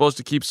you're supposed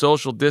to keep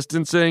social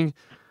distancing.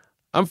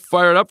 I'm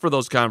fired up for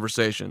those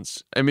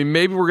conversations. I mean,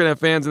 maybe we're going to have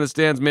fans in the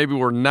stands, maybe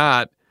we're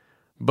not,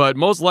 but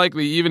most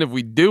likely, even if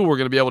we do, we're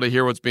going to be able to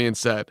hear what's being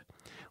said.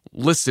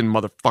 Listen,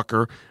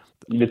 motherfucker.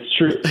 It's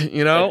true.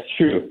 That's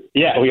true.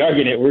 Yeah, we are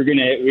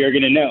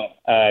gonna know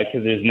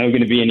because there's no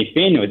going to be any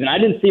fan noise. And I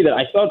didn't see that.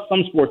 I saw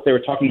some sports they were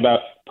talking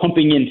about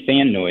pumping in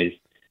fan noise.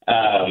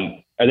 Are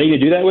they going to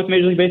do that with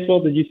Major League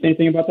Baseball? Did you say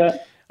anything about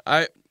that?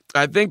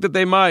 I think that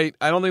they might.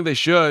 I don't think they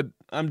should.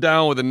 I'm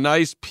down with a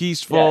nice,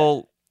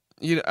 peaceful.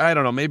 Yeah. I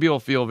don't know. Maybe it'll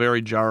feel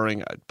very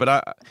jarring,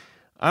 but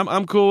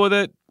I'm cool with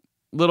it.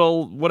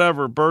 Little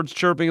whatever, birds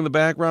chirping in the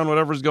background,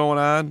 whatever's going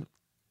on.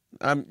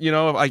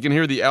 If I can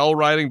hear the L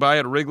riding by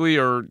at Wrigley,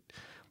 or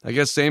I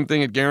guess same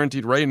thing at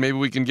Guaranteed Rate, and maybe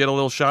we can get a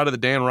little shot of the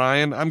Dan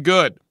Ryan. I'm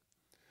good.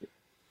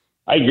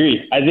 I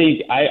agree. I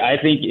think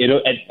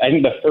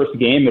the first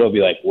game it'll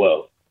be like,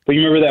 whoa. But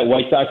you remember that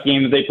White Sox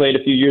game that they played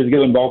a few years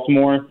ago in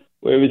Baltimore,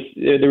 where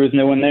there was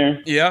no one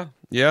there? Yeah.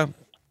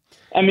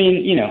 I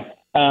mean,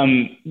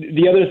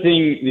 the other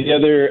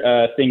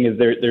thing is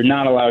they're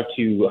not allowed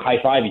to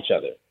high five each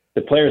other.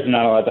 The players are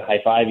not allowed to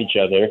high five each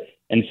other.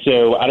 And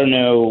so I don't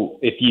know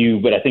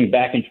but I think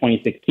back in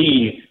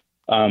 2016,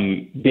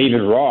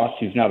 David Ross,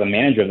 who's now the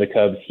manager of the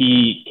Cubs,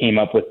 he came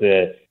up with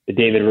the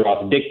David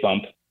Ross dick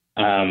bump.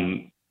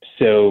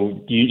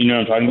 So you know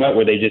what I'm talking about,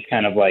 where they just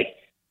kind of like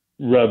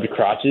rubbed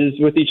crotches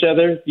with each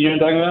other? You know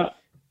what I'm talking about?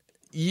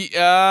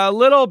 Yeah, a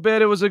little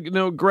bit. It was an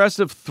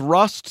aggressive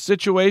thrust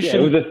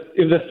situation. Yeah,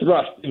 it was a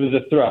thrust. It was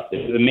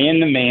a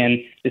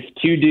man-to-man, just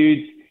two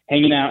dudes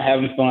hanging out,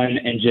 having fun,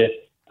 and just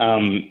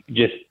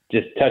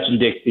touching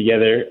dicks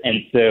together.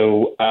 And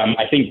so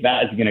I think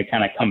that is going to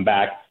kind of come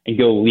back and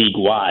go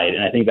league-wide.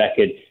 And I think that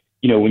could,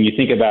 when you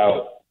think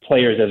about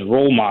players as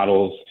role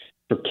models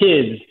for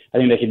kids, I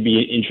think that could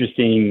be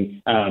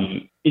interesting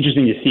to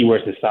see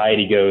where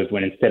society goes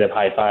when instead of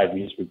high five,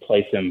 we just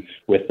replace them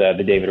with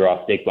the David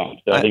Ross dick bump.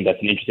 So I think that's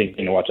an interesting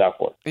thing to watch out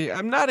for.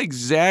 I'm not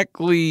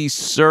exactly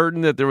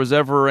certain that there was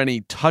ever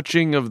any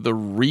touching of the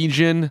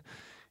region.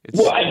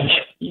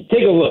 You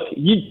take a look.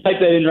 You type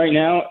that in right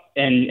now,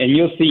 and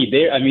you'll see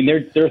they're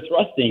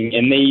thrusting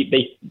and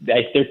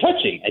they're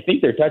touching. I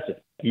think they're touching.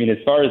 I mean, as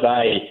far as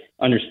I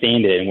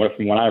understand it, and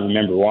from what I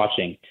remember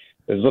watching,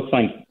 it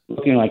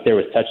looking like there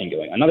was touching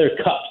going on. Now there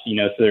are cups,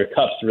 so there are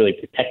cups really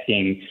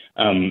protecting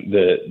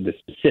the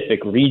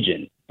specific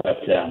region. But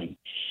I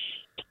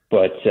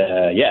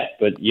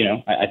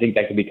think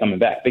that could be coming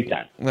back big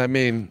time. I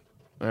mean,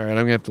 all right, I'm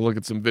gonna have to look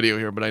at some video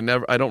here, but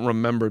I don't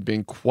remember it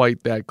being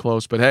quite that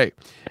close. But hey,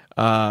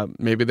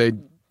 maybe they,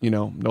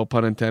 no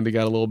pun intended,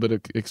 got a little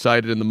bit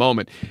excited in the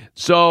moment.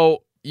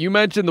 So you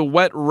mentioned the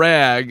wet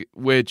rag,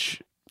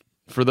 which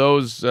for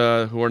those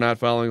who are not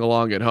following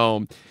along at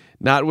home,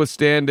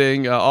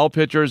 notwithstanding, all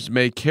pitchers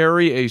may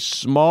carry a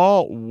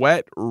small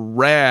wet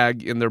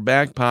rag in their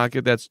back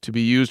pocket that's to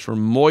be used for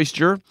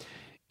moisture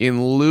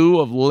in lieu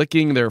of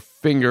licking their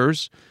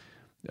fingers.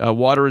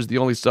 Water is the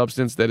only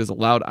substance that is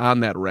allowed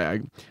on that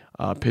rag.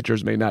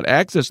 Pitchers may not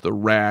access the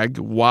rag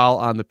while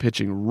on the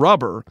pitching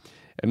rubber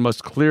and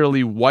must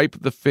clearly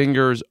wipe the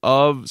fingers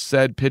of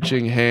said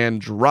pitching hand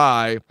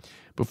dry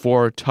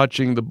before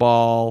touching the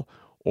ball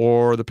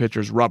or the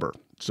pitcher's rubber.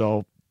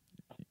 So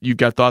you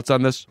got thoughts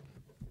on this?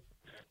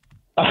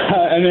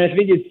 I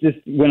think it's just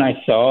when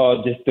I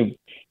saw just the,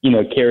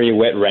 carry a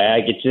wet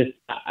rag, it just,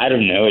 I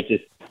don't know. It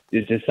just,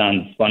 just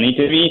sounds funny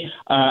to me.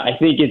 I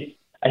think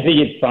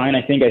it's fine.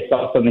 I think I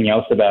saw something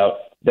else about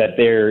that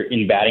they're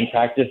in batting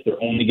practice.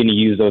 They're only going to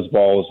use those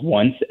balls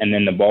once, and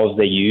then the balls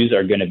they use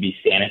are going to be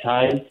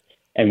sanitized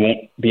and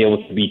won't be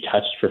able to be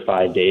touched for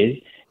 5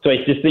 days. So I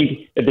just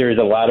think that there is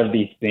a lot of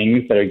these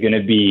things that are going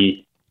to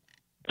be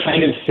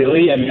kind of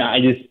silly. I mean,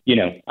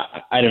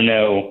 I don't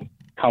know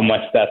how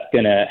much that's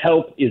going to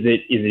help. Is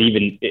it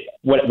even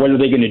what are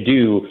they going to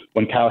do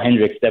when Kyle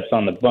Hendricks steps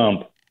on the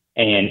bump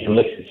and he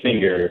licks his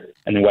finger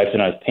and then wipes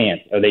it on his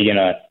pants? Are they going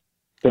to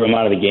throw him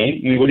out of the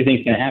game? I mean, what do you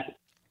think is going to happen?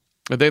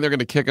 I think they're going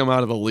to kick him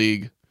out of the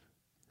league.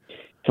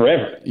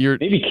 Forever.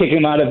 Maybe kick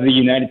him out of the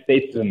United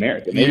States of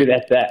America. Maybe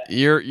that's that.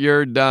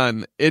 You're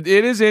done. It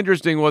is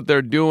interesting what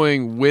they're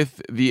doing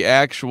with the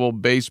actual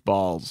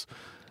baseballs,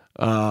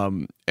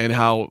 and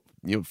how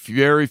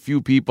very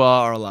few people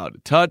are allowed to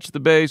touch the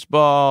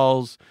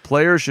baseballs.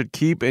 Players should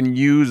keep and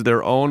use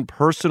their own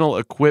personal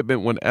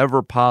equipment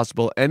whenever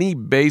possible. Any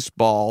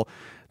baseball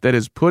that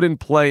is put in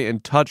play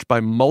and touched by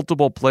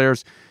multiple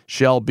players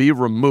shall be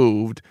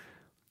removed.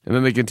 And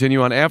then they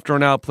continue on. After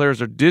an out,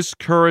 players are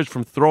discouraged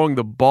from throwing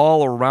the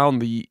ball around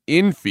the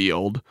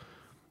infield,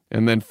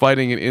 and then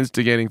fighting and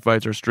instigating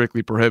fights are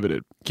strictly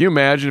prohibited. Can you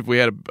imagine if we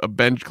had a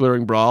bench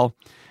clearing brawl?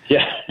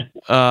 Yeah.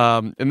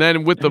 And then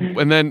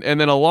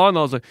along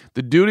those lines,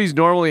 the duties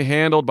normally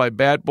handled by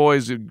bat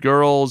boys and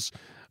girls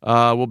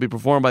will be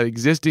performed by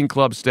existing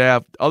club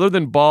staff. Other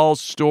than balls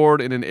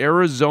stored in an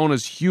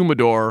Arizona's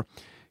humidor,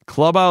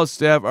 clubhouse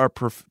staff are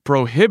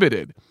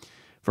prohibited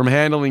from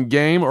handling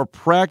game or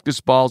practice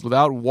balls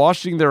without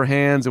washing their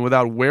hands and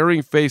without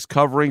wearing face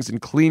coverings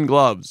and clean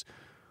gloves.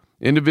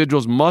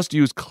 Individuals must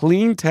use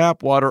clean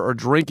tap water or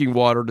drinking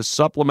water to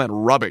supplement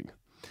rubbing.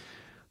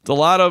 It's a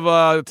lot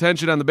of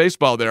tension on the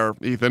baseball there,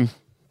 Ethan.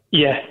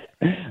 Yeah,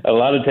 a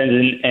lot of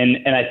tension,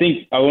 and I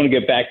think I want to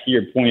get back to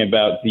your point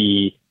about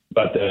the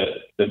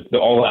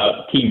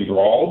all-out team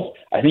brawls.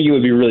 I think it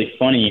would be really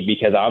funny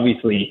because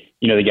obviously,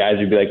 the guys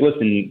would be like,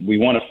 listen, we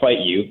want to fight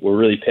you. We're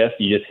really pissed.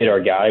 You just hit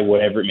our guy,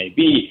 whatever it may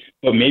be.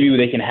 But maybe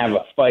they can have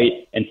a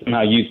fight and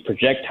somehow use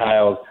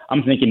projectiles.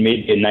 I'm thinking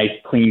maybe a nice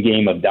clean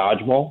game of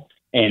dodgeball.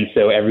 And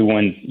so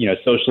everyone's,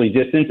 socially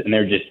distanced, and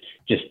they're just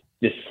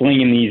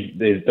slinging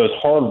those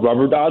hard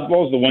rubber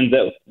dodgeballs, the ones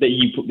that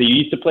you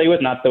used to play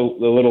with, not the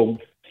little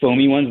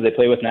foamy ones they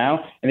play with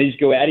now, and they just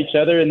go at each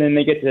other, and then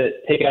they get to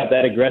take out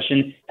that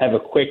aggression, have a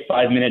quick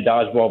 5-minute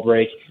dodgeball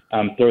break,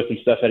 throw some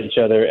stuff at each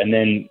other, and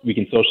then we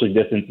can socially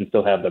distance and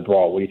still have the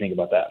brawl. What do you think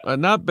about that?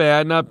 Not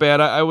bad.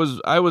 I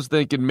was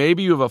thinking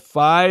maybe you have a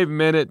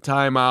 5-minute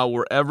timeout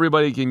where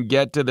everybody can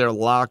get to their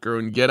locker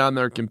and get on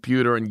their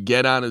computer and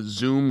get on a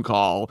Zoom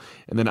call,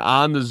 and then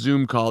on the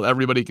Zoom call,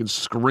 everybody can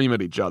scream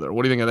at each other.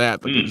 What do you think of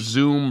that? Like a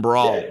Zoom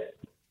brawl. Yeah.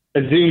 A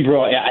Zoom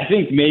brawl. Yeah, I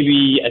think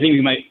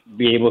we might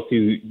be able to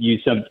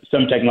use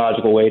some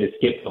technological way to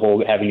skip the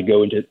whole having to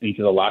go into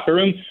the locker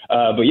room.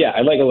 But yeah, I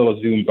like a little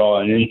Zoom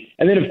brawl, and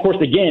then of course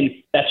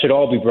again that should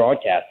all be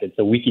broadcasted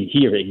so we can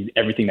hear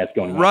everything that's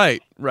going on.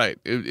 Right.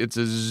 It's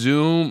a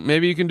Zoom.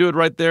 Maybe you can do it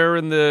right there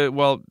in the.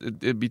 Well,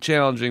 it'd be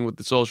challenging with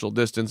the social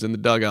distance in the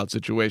dugout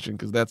situation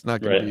because that's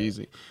not going to be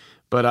easy.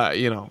 But I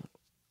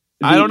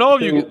don't know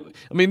if you.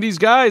 I mean, these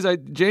guys,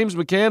 James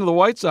McCann of the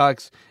White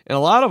Sox, and a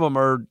lot of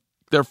them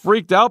they're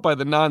freaked out by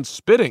the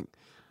non-spitting.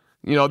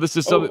 This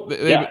is something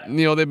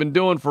they've been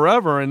doing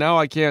forever, and now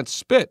I can't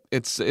spit.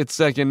 It's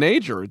second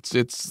nature.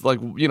 It's like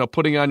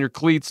putting on your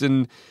cleats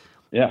and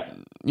there's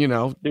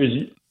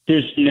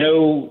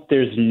no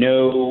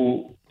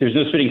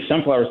spitting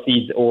sunflower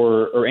seeds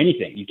or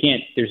anything. You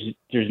can't.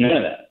 There's none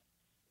of that.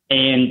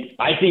 And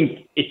I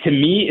think to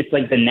me it's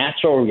like the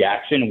natural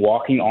reaction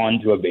walking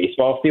onto a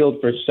baseball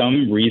field. For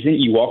some reason,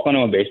 you walk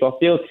onto a baseball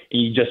field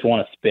and you just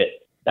want to spit.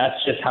 That's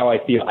just how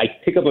I feel. I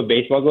pick up a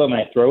baseball glove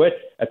and I throw it.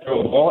 I throw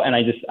a ball and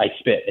I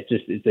spit.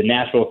 It's a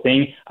natural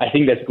thing. I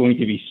think that's going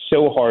to be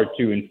so hard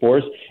to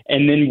enforce.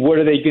 And then what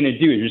are they going to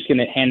do? They're just going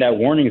to hand out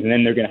warnings, and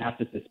then they're going to have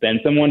to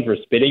suspend someone for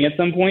spitting at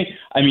some point.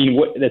 I mean,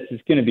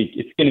 it's going to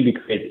be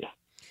crazy.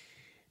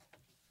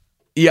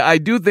 Yeah, I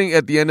do think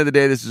at the end of the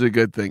day, this is a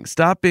good thing.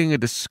 Stop being a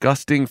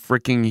disgusting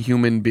freaking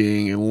human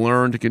being and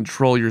learn to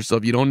control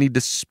yourself. You don't need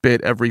to spit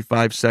every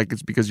 5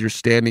 seconds because you're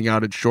standing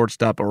out at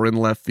shortstop or in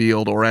left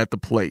field or at the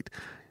plate.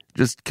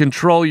 Just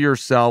control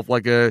yourself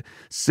like a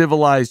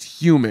civilized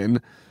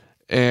human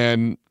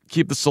and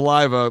keep the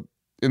saliva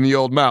in the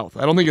old mouth.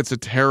 I don't think it's a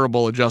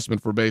terrible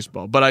adjustment for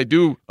baseball, but I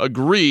do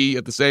agree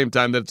at the same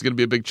time that it's going to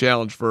be a big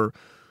challenge for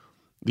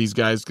these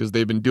guys because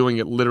they've been doing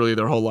it literally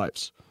their whole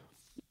lives.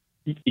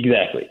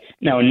 Exactly.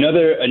 Now,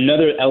 another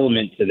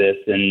element to this,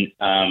 and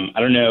I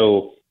don't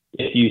know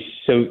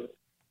if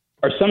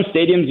are some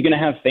stadiums going to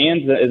have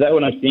fans? Is that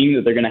what I'm seeing,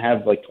 that they're going to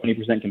have like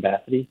 20%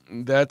 capacity?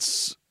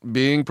 That's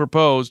being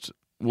proposed.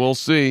 We'll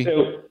see.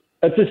 So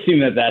let's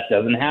assume that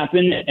doesn't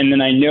happen. And then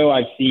I know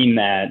I've seen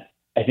that,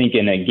 I think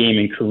in a game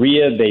in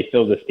Korea, they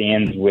fill the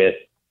stands with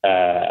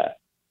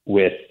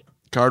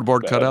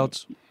cardboard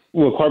cutouts.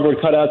 Cardboard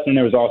cutouts, and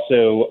there was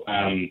also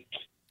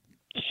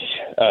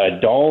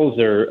dolls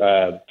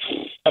or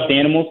stuffed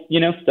animals,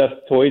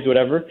 stuffed toys,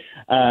 whatever.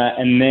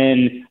 And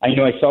then I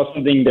know I saw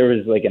something, there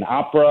was like an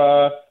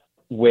opera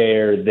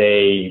where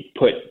they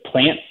put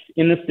plants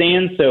in the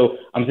stands. So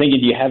I'm thinking,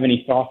 do you have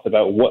any thoughts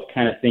about what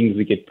kind of things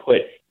we could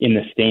put in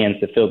the stands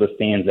to fill the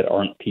stands that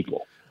aren't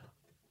people?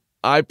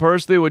 I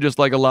personally would just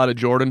like a lot of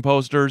Jordan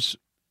posters,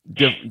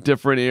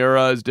 different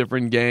eras,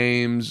 different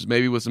games,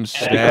 maybe with some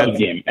stats. And the Cubs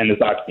game and the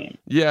Sox game.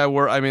 Yeah,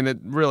 it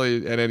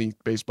really at any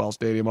baseball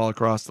stadium all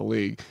across the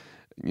league,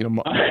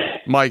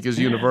 Mike is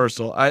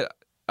universal.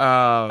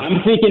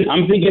 I'm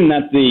thinking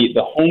that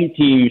the home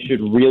team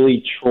should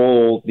really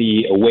troll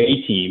the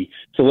away team.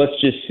 So let's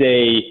just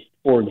say,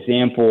 for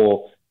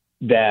example,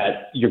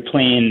 that you're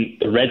playing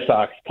the Red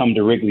Sox come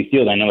to Wrigley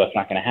Field. I know that's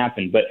not going to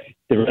happen, but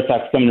the Red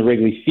Sox come to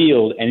Wrigley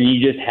Field, and you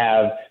just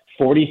have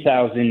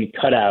 40,000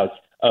 cutouts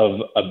of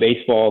the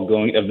baseball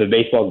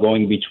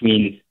going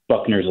between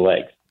Buckner's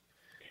legs.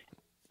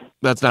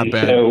 That's not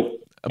bad.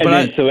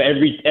 So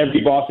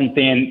every Boston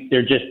fan,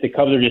 the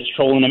Cubs are just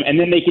trolling them, and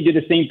then they can do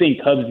the same thing.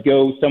 Cubs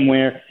go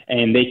somewhere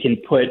and they can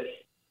put,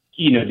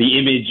 the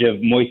image of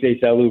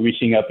Moises Alou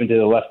reaching up into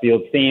the left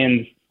field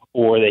stands,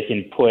 or they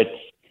can put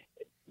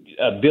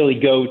Billy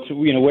Goat,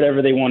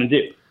 whatever they want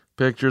to do.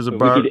 Pictures of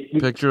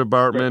picture of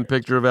Bartman, right.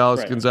 Picture of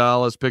Alex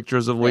Gonzalez,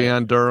 pictures of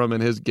Leon Durham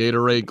and his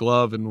Gatorade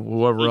glove, and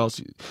whoever else.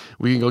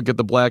 We can go get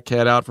the Black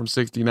Cat out from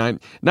 '69.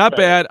 Not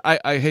bad.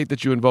 I hate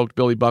that you invoked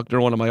Billy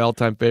Buckner, one of my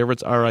all-time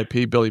favorites.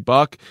 R.I.P. Billy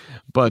Buck.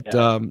 But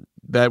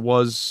that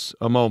was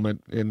a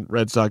moment in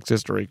Red Sox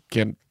history.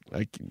 Can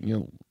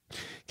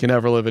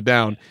never live it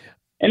down.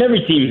 And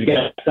every team's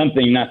got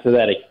something, not to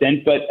that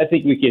extent, but I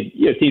think we could,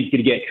 teams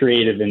could get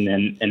creative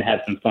and have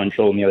some fun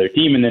trolling the other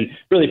team, and then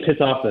really piss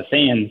off the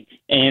fans,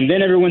 and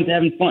then everyone's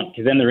having fun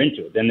because then they're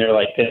into it. Then they're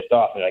like pissed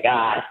off. They're like,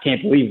 I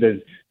can't believe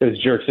those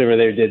jerks over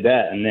there did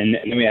that. And then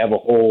we have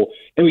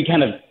then we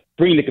kind of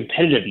bring the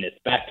competitiveness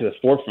back to the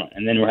forefront,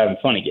 and then we're having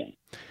fun again.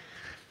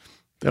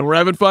 Then we're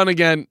having fun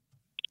again.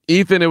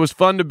 Ethan, it was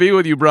fun to be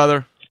with you,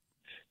 brother.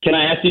 Can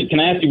I ask you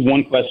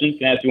one question?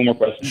 Can I ask you one more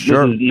question?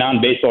 Sure. This is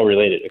non-baseball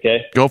related,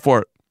 okay? Go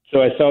for it.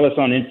 So I saw this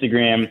on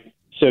Instagram.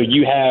 So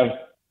you have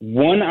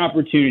one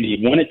opportunity,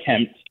 one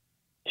attempt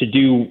to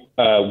do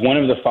one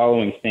of the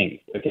following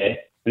things, okay?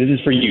 This is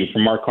for you, for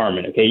Mark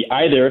Harmon, okay?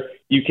 Either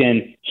you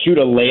can shoot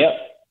a layup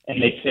and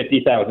make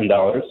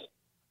 $50,000.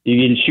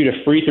 You can shoot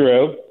a free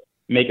throw,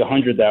 make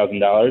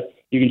 $100,000.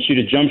 You can shoot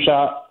a jump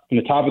shot from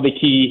the top of the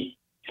key,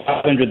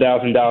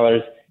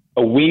 $500,000.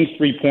 A wing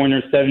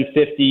three-pointer,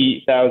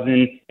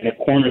 $750,000, and a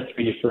corner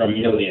three for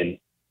 $1 million.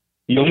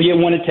 You only get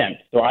one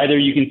attempt. So either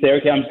you can say,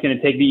 okay, I'm just going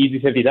to take the easy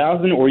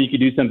 $50,000, or you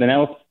could do something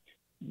else.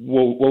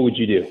 What would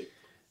you do?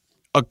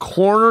 A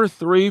corner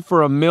three for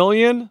 $1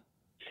 million?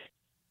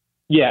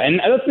 Yeah, and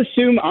I'm going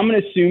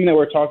to assume that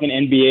we're talking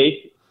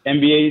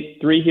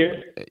NBA three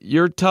here.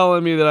 You're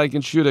telling me that I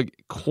can shoot a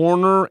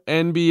corner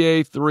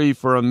NBA three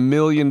for $1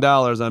 million.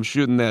 I'm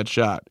shooting that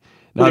shot.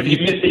 Now, if you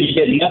miss it, you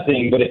get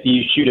nothing. But if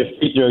you shoot a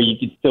free throw, you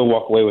could still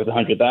walk away with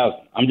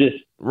 $100,000.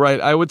 Right.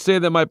 I would say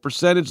that my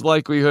percentage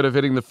likelihood of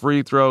hitting the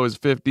free throw is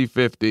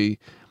 50-50.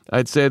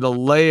 I'd say the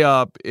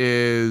layup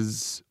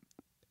is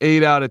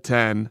 8 out of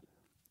 10,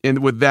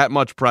 with that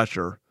much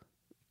pressure.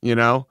 You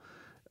think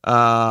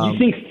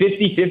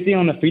 50-50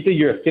 on the free throw?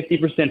 You're a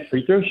 50%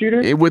 free throw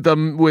shooter?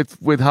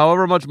 With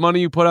however much money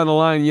you put on the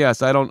line,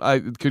 yes.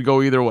 It could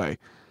go either way.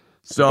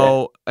 So,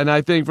 okay. And I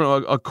think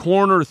from a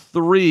corner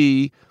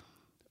three,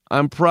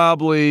 I'm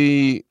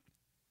probably,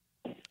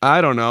 I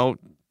don't know.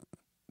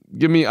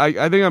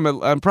 I think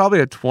I'm probably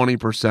at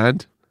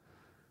 20%.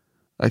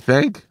 I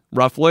think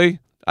roughly.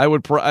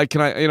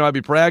 I'd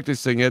be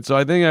practicing it, so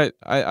I think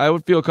I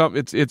would feel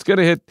it's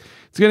gonna hit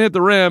the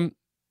rim.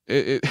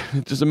 It's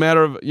just a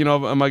matter of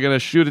am I gonna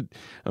shoot it?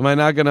 Am I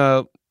not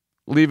gonna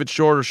leave it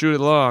short or shoot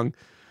it long?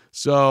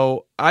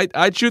 So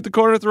I'd shoot the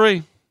corner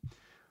three.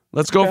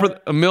 Let's go for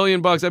 $1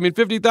 million. I mean,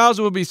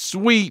 50,000 would be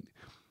sweet,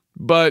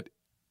 but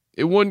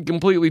it wouldn't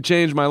completely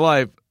change my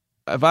life.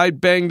 If I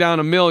bang down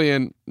 $1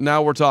 million,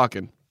 now we're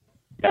talking.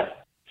 Yeah.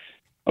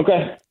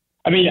 Okay.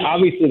 I mean,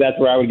 obviously that's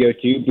where I would go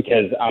to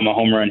because I'm a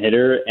home run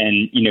hitter,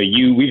 and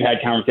we've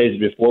had conversations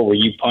before where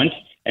you punt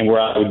and where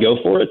I would go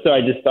for it. So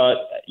I just thought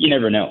you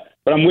never know.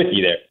 But I'm with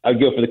you there. I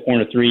would go for the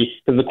corner three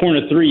because the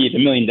corner three is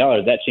 $1 million.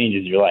 That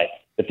changes your life.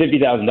 The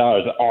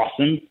 $50,000 is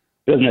awesome.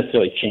 Doesn't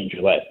necessarily change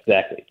your life.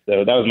 Exactly.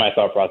 So that was my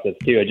thought process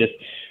too. I just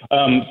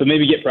so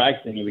maybe get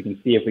practicing and we can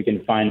see if we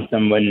can find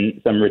some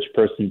rich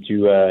person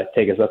to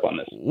take us up on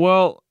this.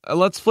 Well,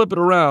 let's flip it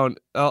around.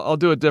 I'll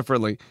do it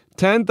differently.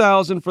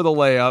 $10,000 for the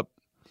layup,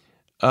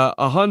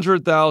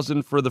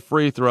 $100,000 for the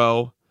free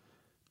throw,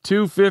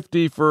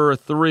 $250 for a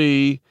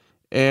three,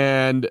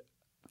 and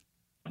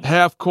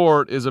half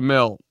court is $1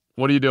 million.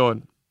 What are you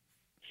doing?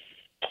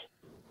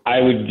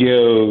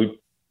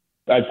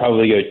 I'd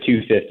probably go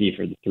 $250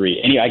 for the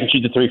three. I can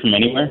shoot the three from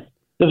anywhere.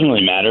 Doesn't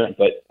really matter,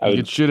 but you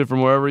can shoot it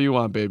from wherever you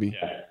want, baby.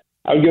 Yeah.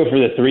 I would go for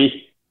the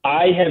three.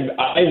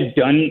 I've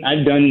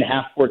done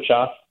half court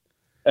shots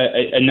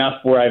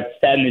enough where I've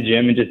sat in the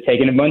gym and just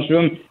taken a bunch of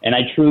them. And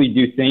I truly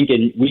do think,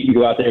 and we can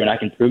go out there and I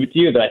can prove it to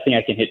you, that I think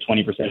I can hit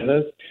 20% of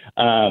those.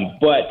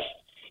 But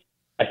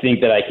I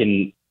think that I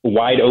can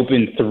wide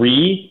open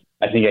three.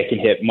 I think I can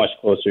hit much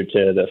closer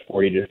to the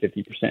 40 to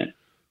 50%.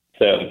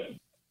 So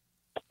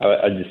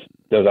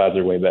those odds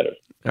are way better.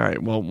 All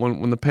right. Well,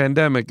 when the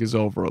pandemic is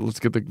over, let's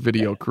get the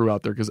video crew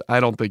out there, because I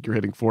don't think you're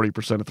hitting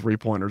 40% of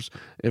three-pointers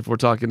if we're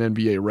talking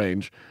NBA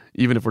range,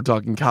 even if we're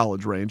talking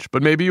college range.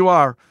 But maybe you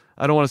are.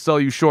 I don't want to sell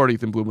you short,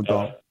 Ethan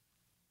Blumenthal.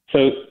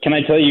 So can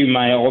I tell you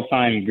my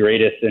all-time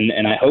greatest,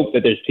 and I hope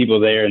that there's people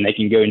there and they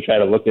can go and try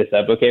to look this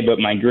up, okay? But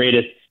my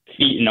greatest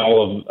feat in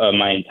all of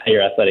my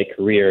entire athletic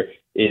career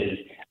is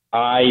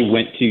I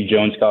went to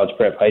Jones College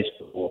Prep High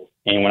School,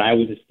 and when I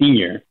was a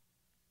senior,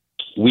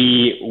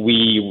 we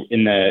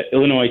in the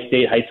Illinois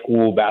State High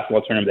School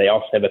basketball tournament, they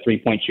also have a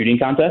three-point shooting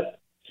contest,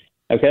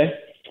 okay?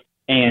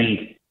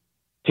 And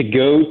to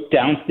go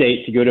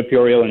downstate, to go to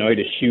Peoria, Illinois,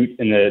 to shoot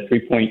in the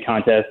three-point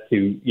contest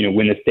to,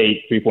 win the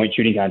state three-point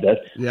shooting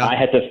contest, I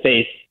had to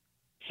face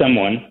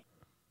someone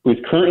who's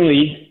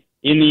currently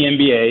in the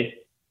NBA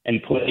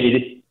and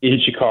played in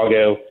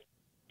Chicago.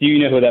 Do you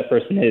know who that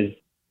person is?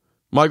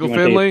 Michael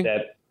Finley?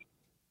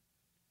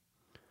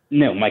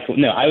 No, Michael.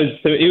 No,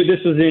 this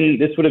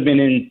would have been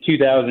in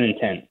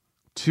 2010.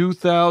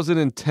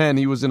 2010.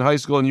 He was in high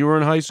school, and you were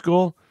in high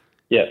school?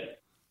 Yes.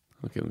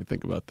 Okay, let me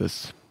think about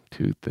this.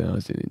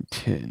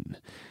 2010.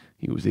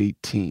 He was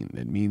 18.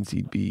 That means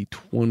he'd be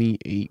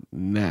 28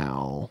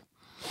 now.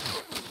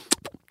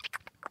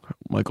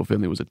 Michael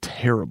Finley was a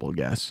terrible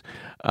guess.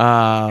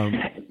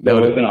 That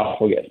was an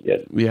awful guess,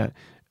 yes. Yeah.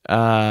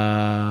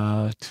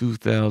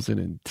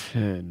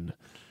 2010.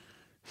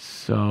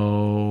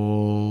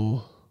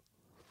 So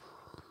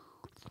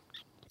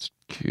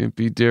can't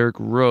be Derrick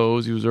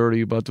Rose. He was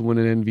already about to win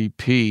an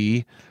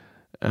MVP.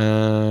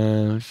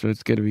 So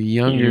it's got to be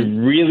younger. He's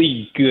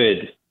really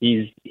good.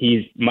 He's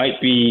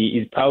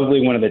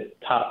probably one of the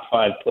top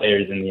 5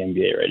 players in the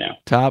NBA right now.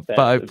 Top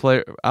 5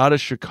 player out of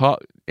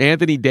Chicago.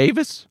 Anthony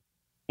Davis?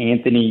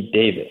 Anthony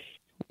Davis.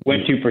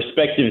 Went to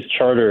Perspectives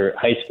Charter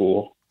High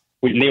School.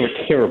 They were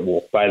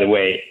terrible, by the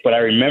way. But I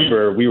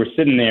remember we were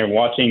sitting there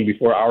watching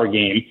before our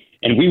game,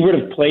 and we would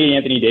have played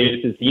Anthony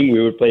Davis's team. We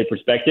would play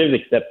Perspectives,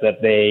 except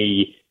that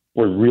they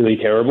were really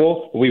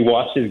terrible. We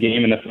watched his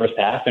game in the first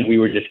half, and we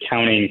were just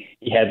counting.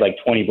 He had like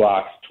 20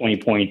 blocks, 20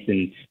 points,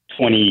 and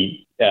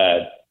 20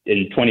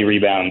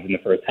 rebounds in the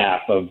first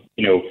half of,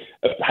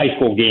 a high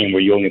school game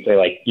where you only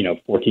play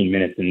 14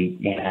 minutes in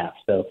one half.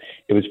 So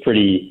it was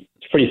pretty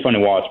fun to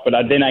watch. But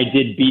then I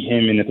did beat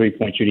him in the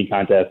three-point shooting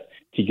contest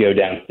to go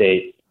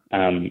downstate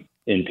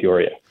in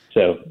Peoria.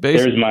 So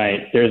there's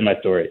my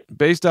story.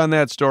 Based on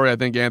that story, I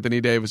think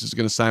Anthony Davis is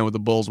going to sign with the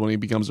Bulls when he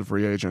becomes a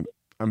free agent.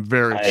 I'm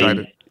very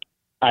excited.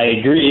 I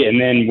agree.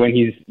 And then when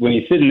he's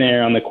sitting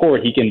there on the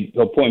court,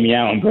 he'll point me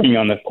out and bring me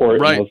on the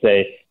court, right, and he'll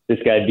say, "This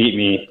guy beat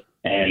me,"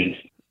 and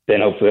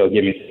then hopefully he'll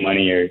give me some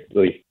money or at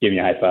least give me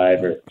a high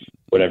five or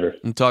whatever.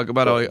 And talk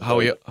about how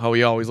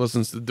he always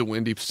listens to the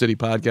Windy City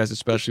podcast,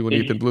 especially when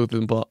Ethan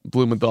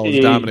Blumenthal is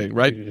dominating,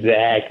 right?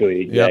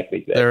 Exactly. Yep,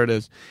 there it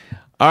is.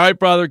 All right,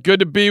 brother. Good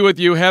to be with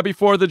you. Happy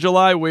 4th of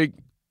July week.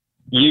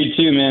 You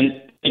too,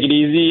 man. Take it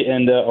easy,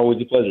 and always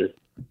a pleasure.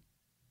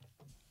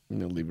 I'm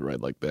going to leave it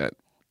right like that.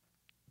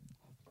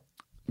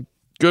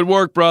 Good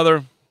work,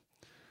 brother.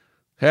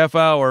 Half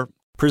hour.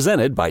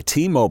 Presented by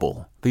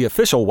T-Mobile, the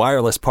official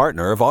wireless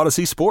partner of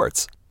Odyssey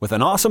Sports. With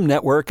an awesome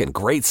network and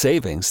great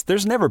savings,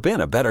 there's never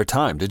been a better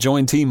time to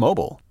join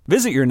T-Mobile.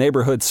 Visit your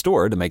neighborhood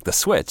store to make the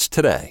switch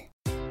today.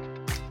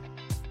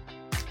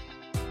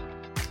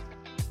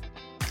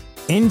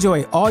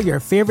 Enjoy all your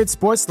favorite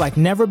sports like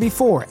never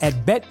before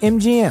at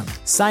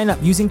BetMGM. Sign up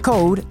using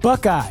code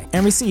Buckeye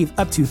and receive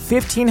up to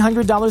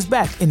 $1,500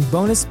 back in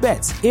bonus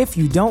bets if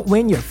you don't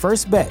win your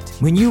first bet.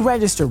 When you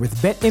register with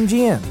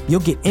BetMGM, you'll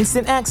get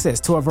instant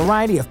access to a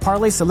variety of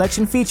parlay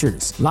selection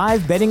features,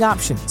 live betting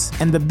options,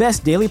 and the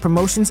best daily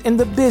promotions in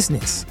the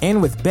business.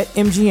 And with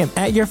BetMGM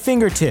at your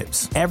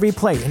fingertips, every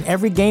play and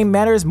every game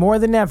matters more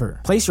than ever.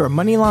 Place your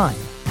money line,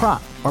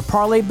 prop, or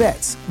parlay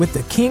bets with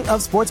the king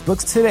of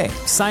sportsbooks today.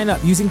 Sign up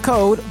using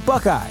code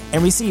Buckeye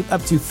and receive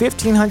up to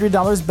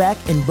 $1,500 back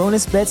in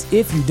bonus bets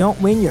if you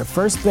don't win your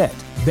first bet.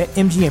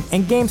 BetMGM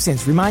and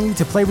GameSense remind you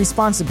to play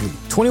responsibly.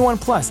 21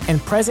 plus and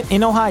present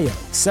in Ohio,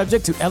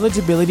 subject to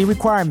eligibility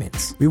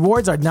requirements.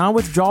 Rewards are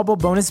non-withdrawable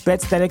bonus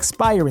bets that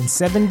expire in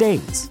 7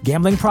 days.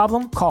 Gambling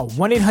problem? Call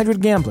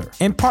 1-800-GAMBLER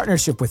in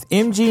partnership with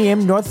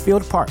MGM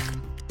Northfield Park.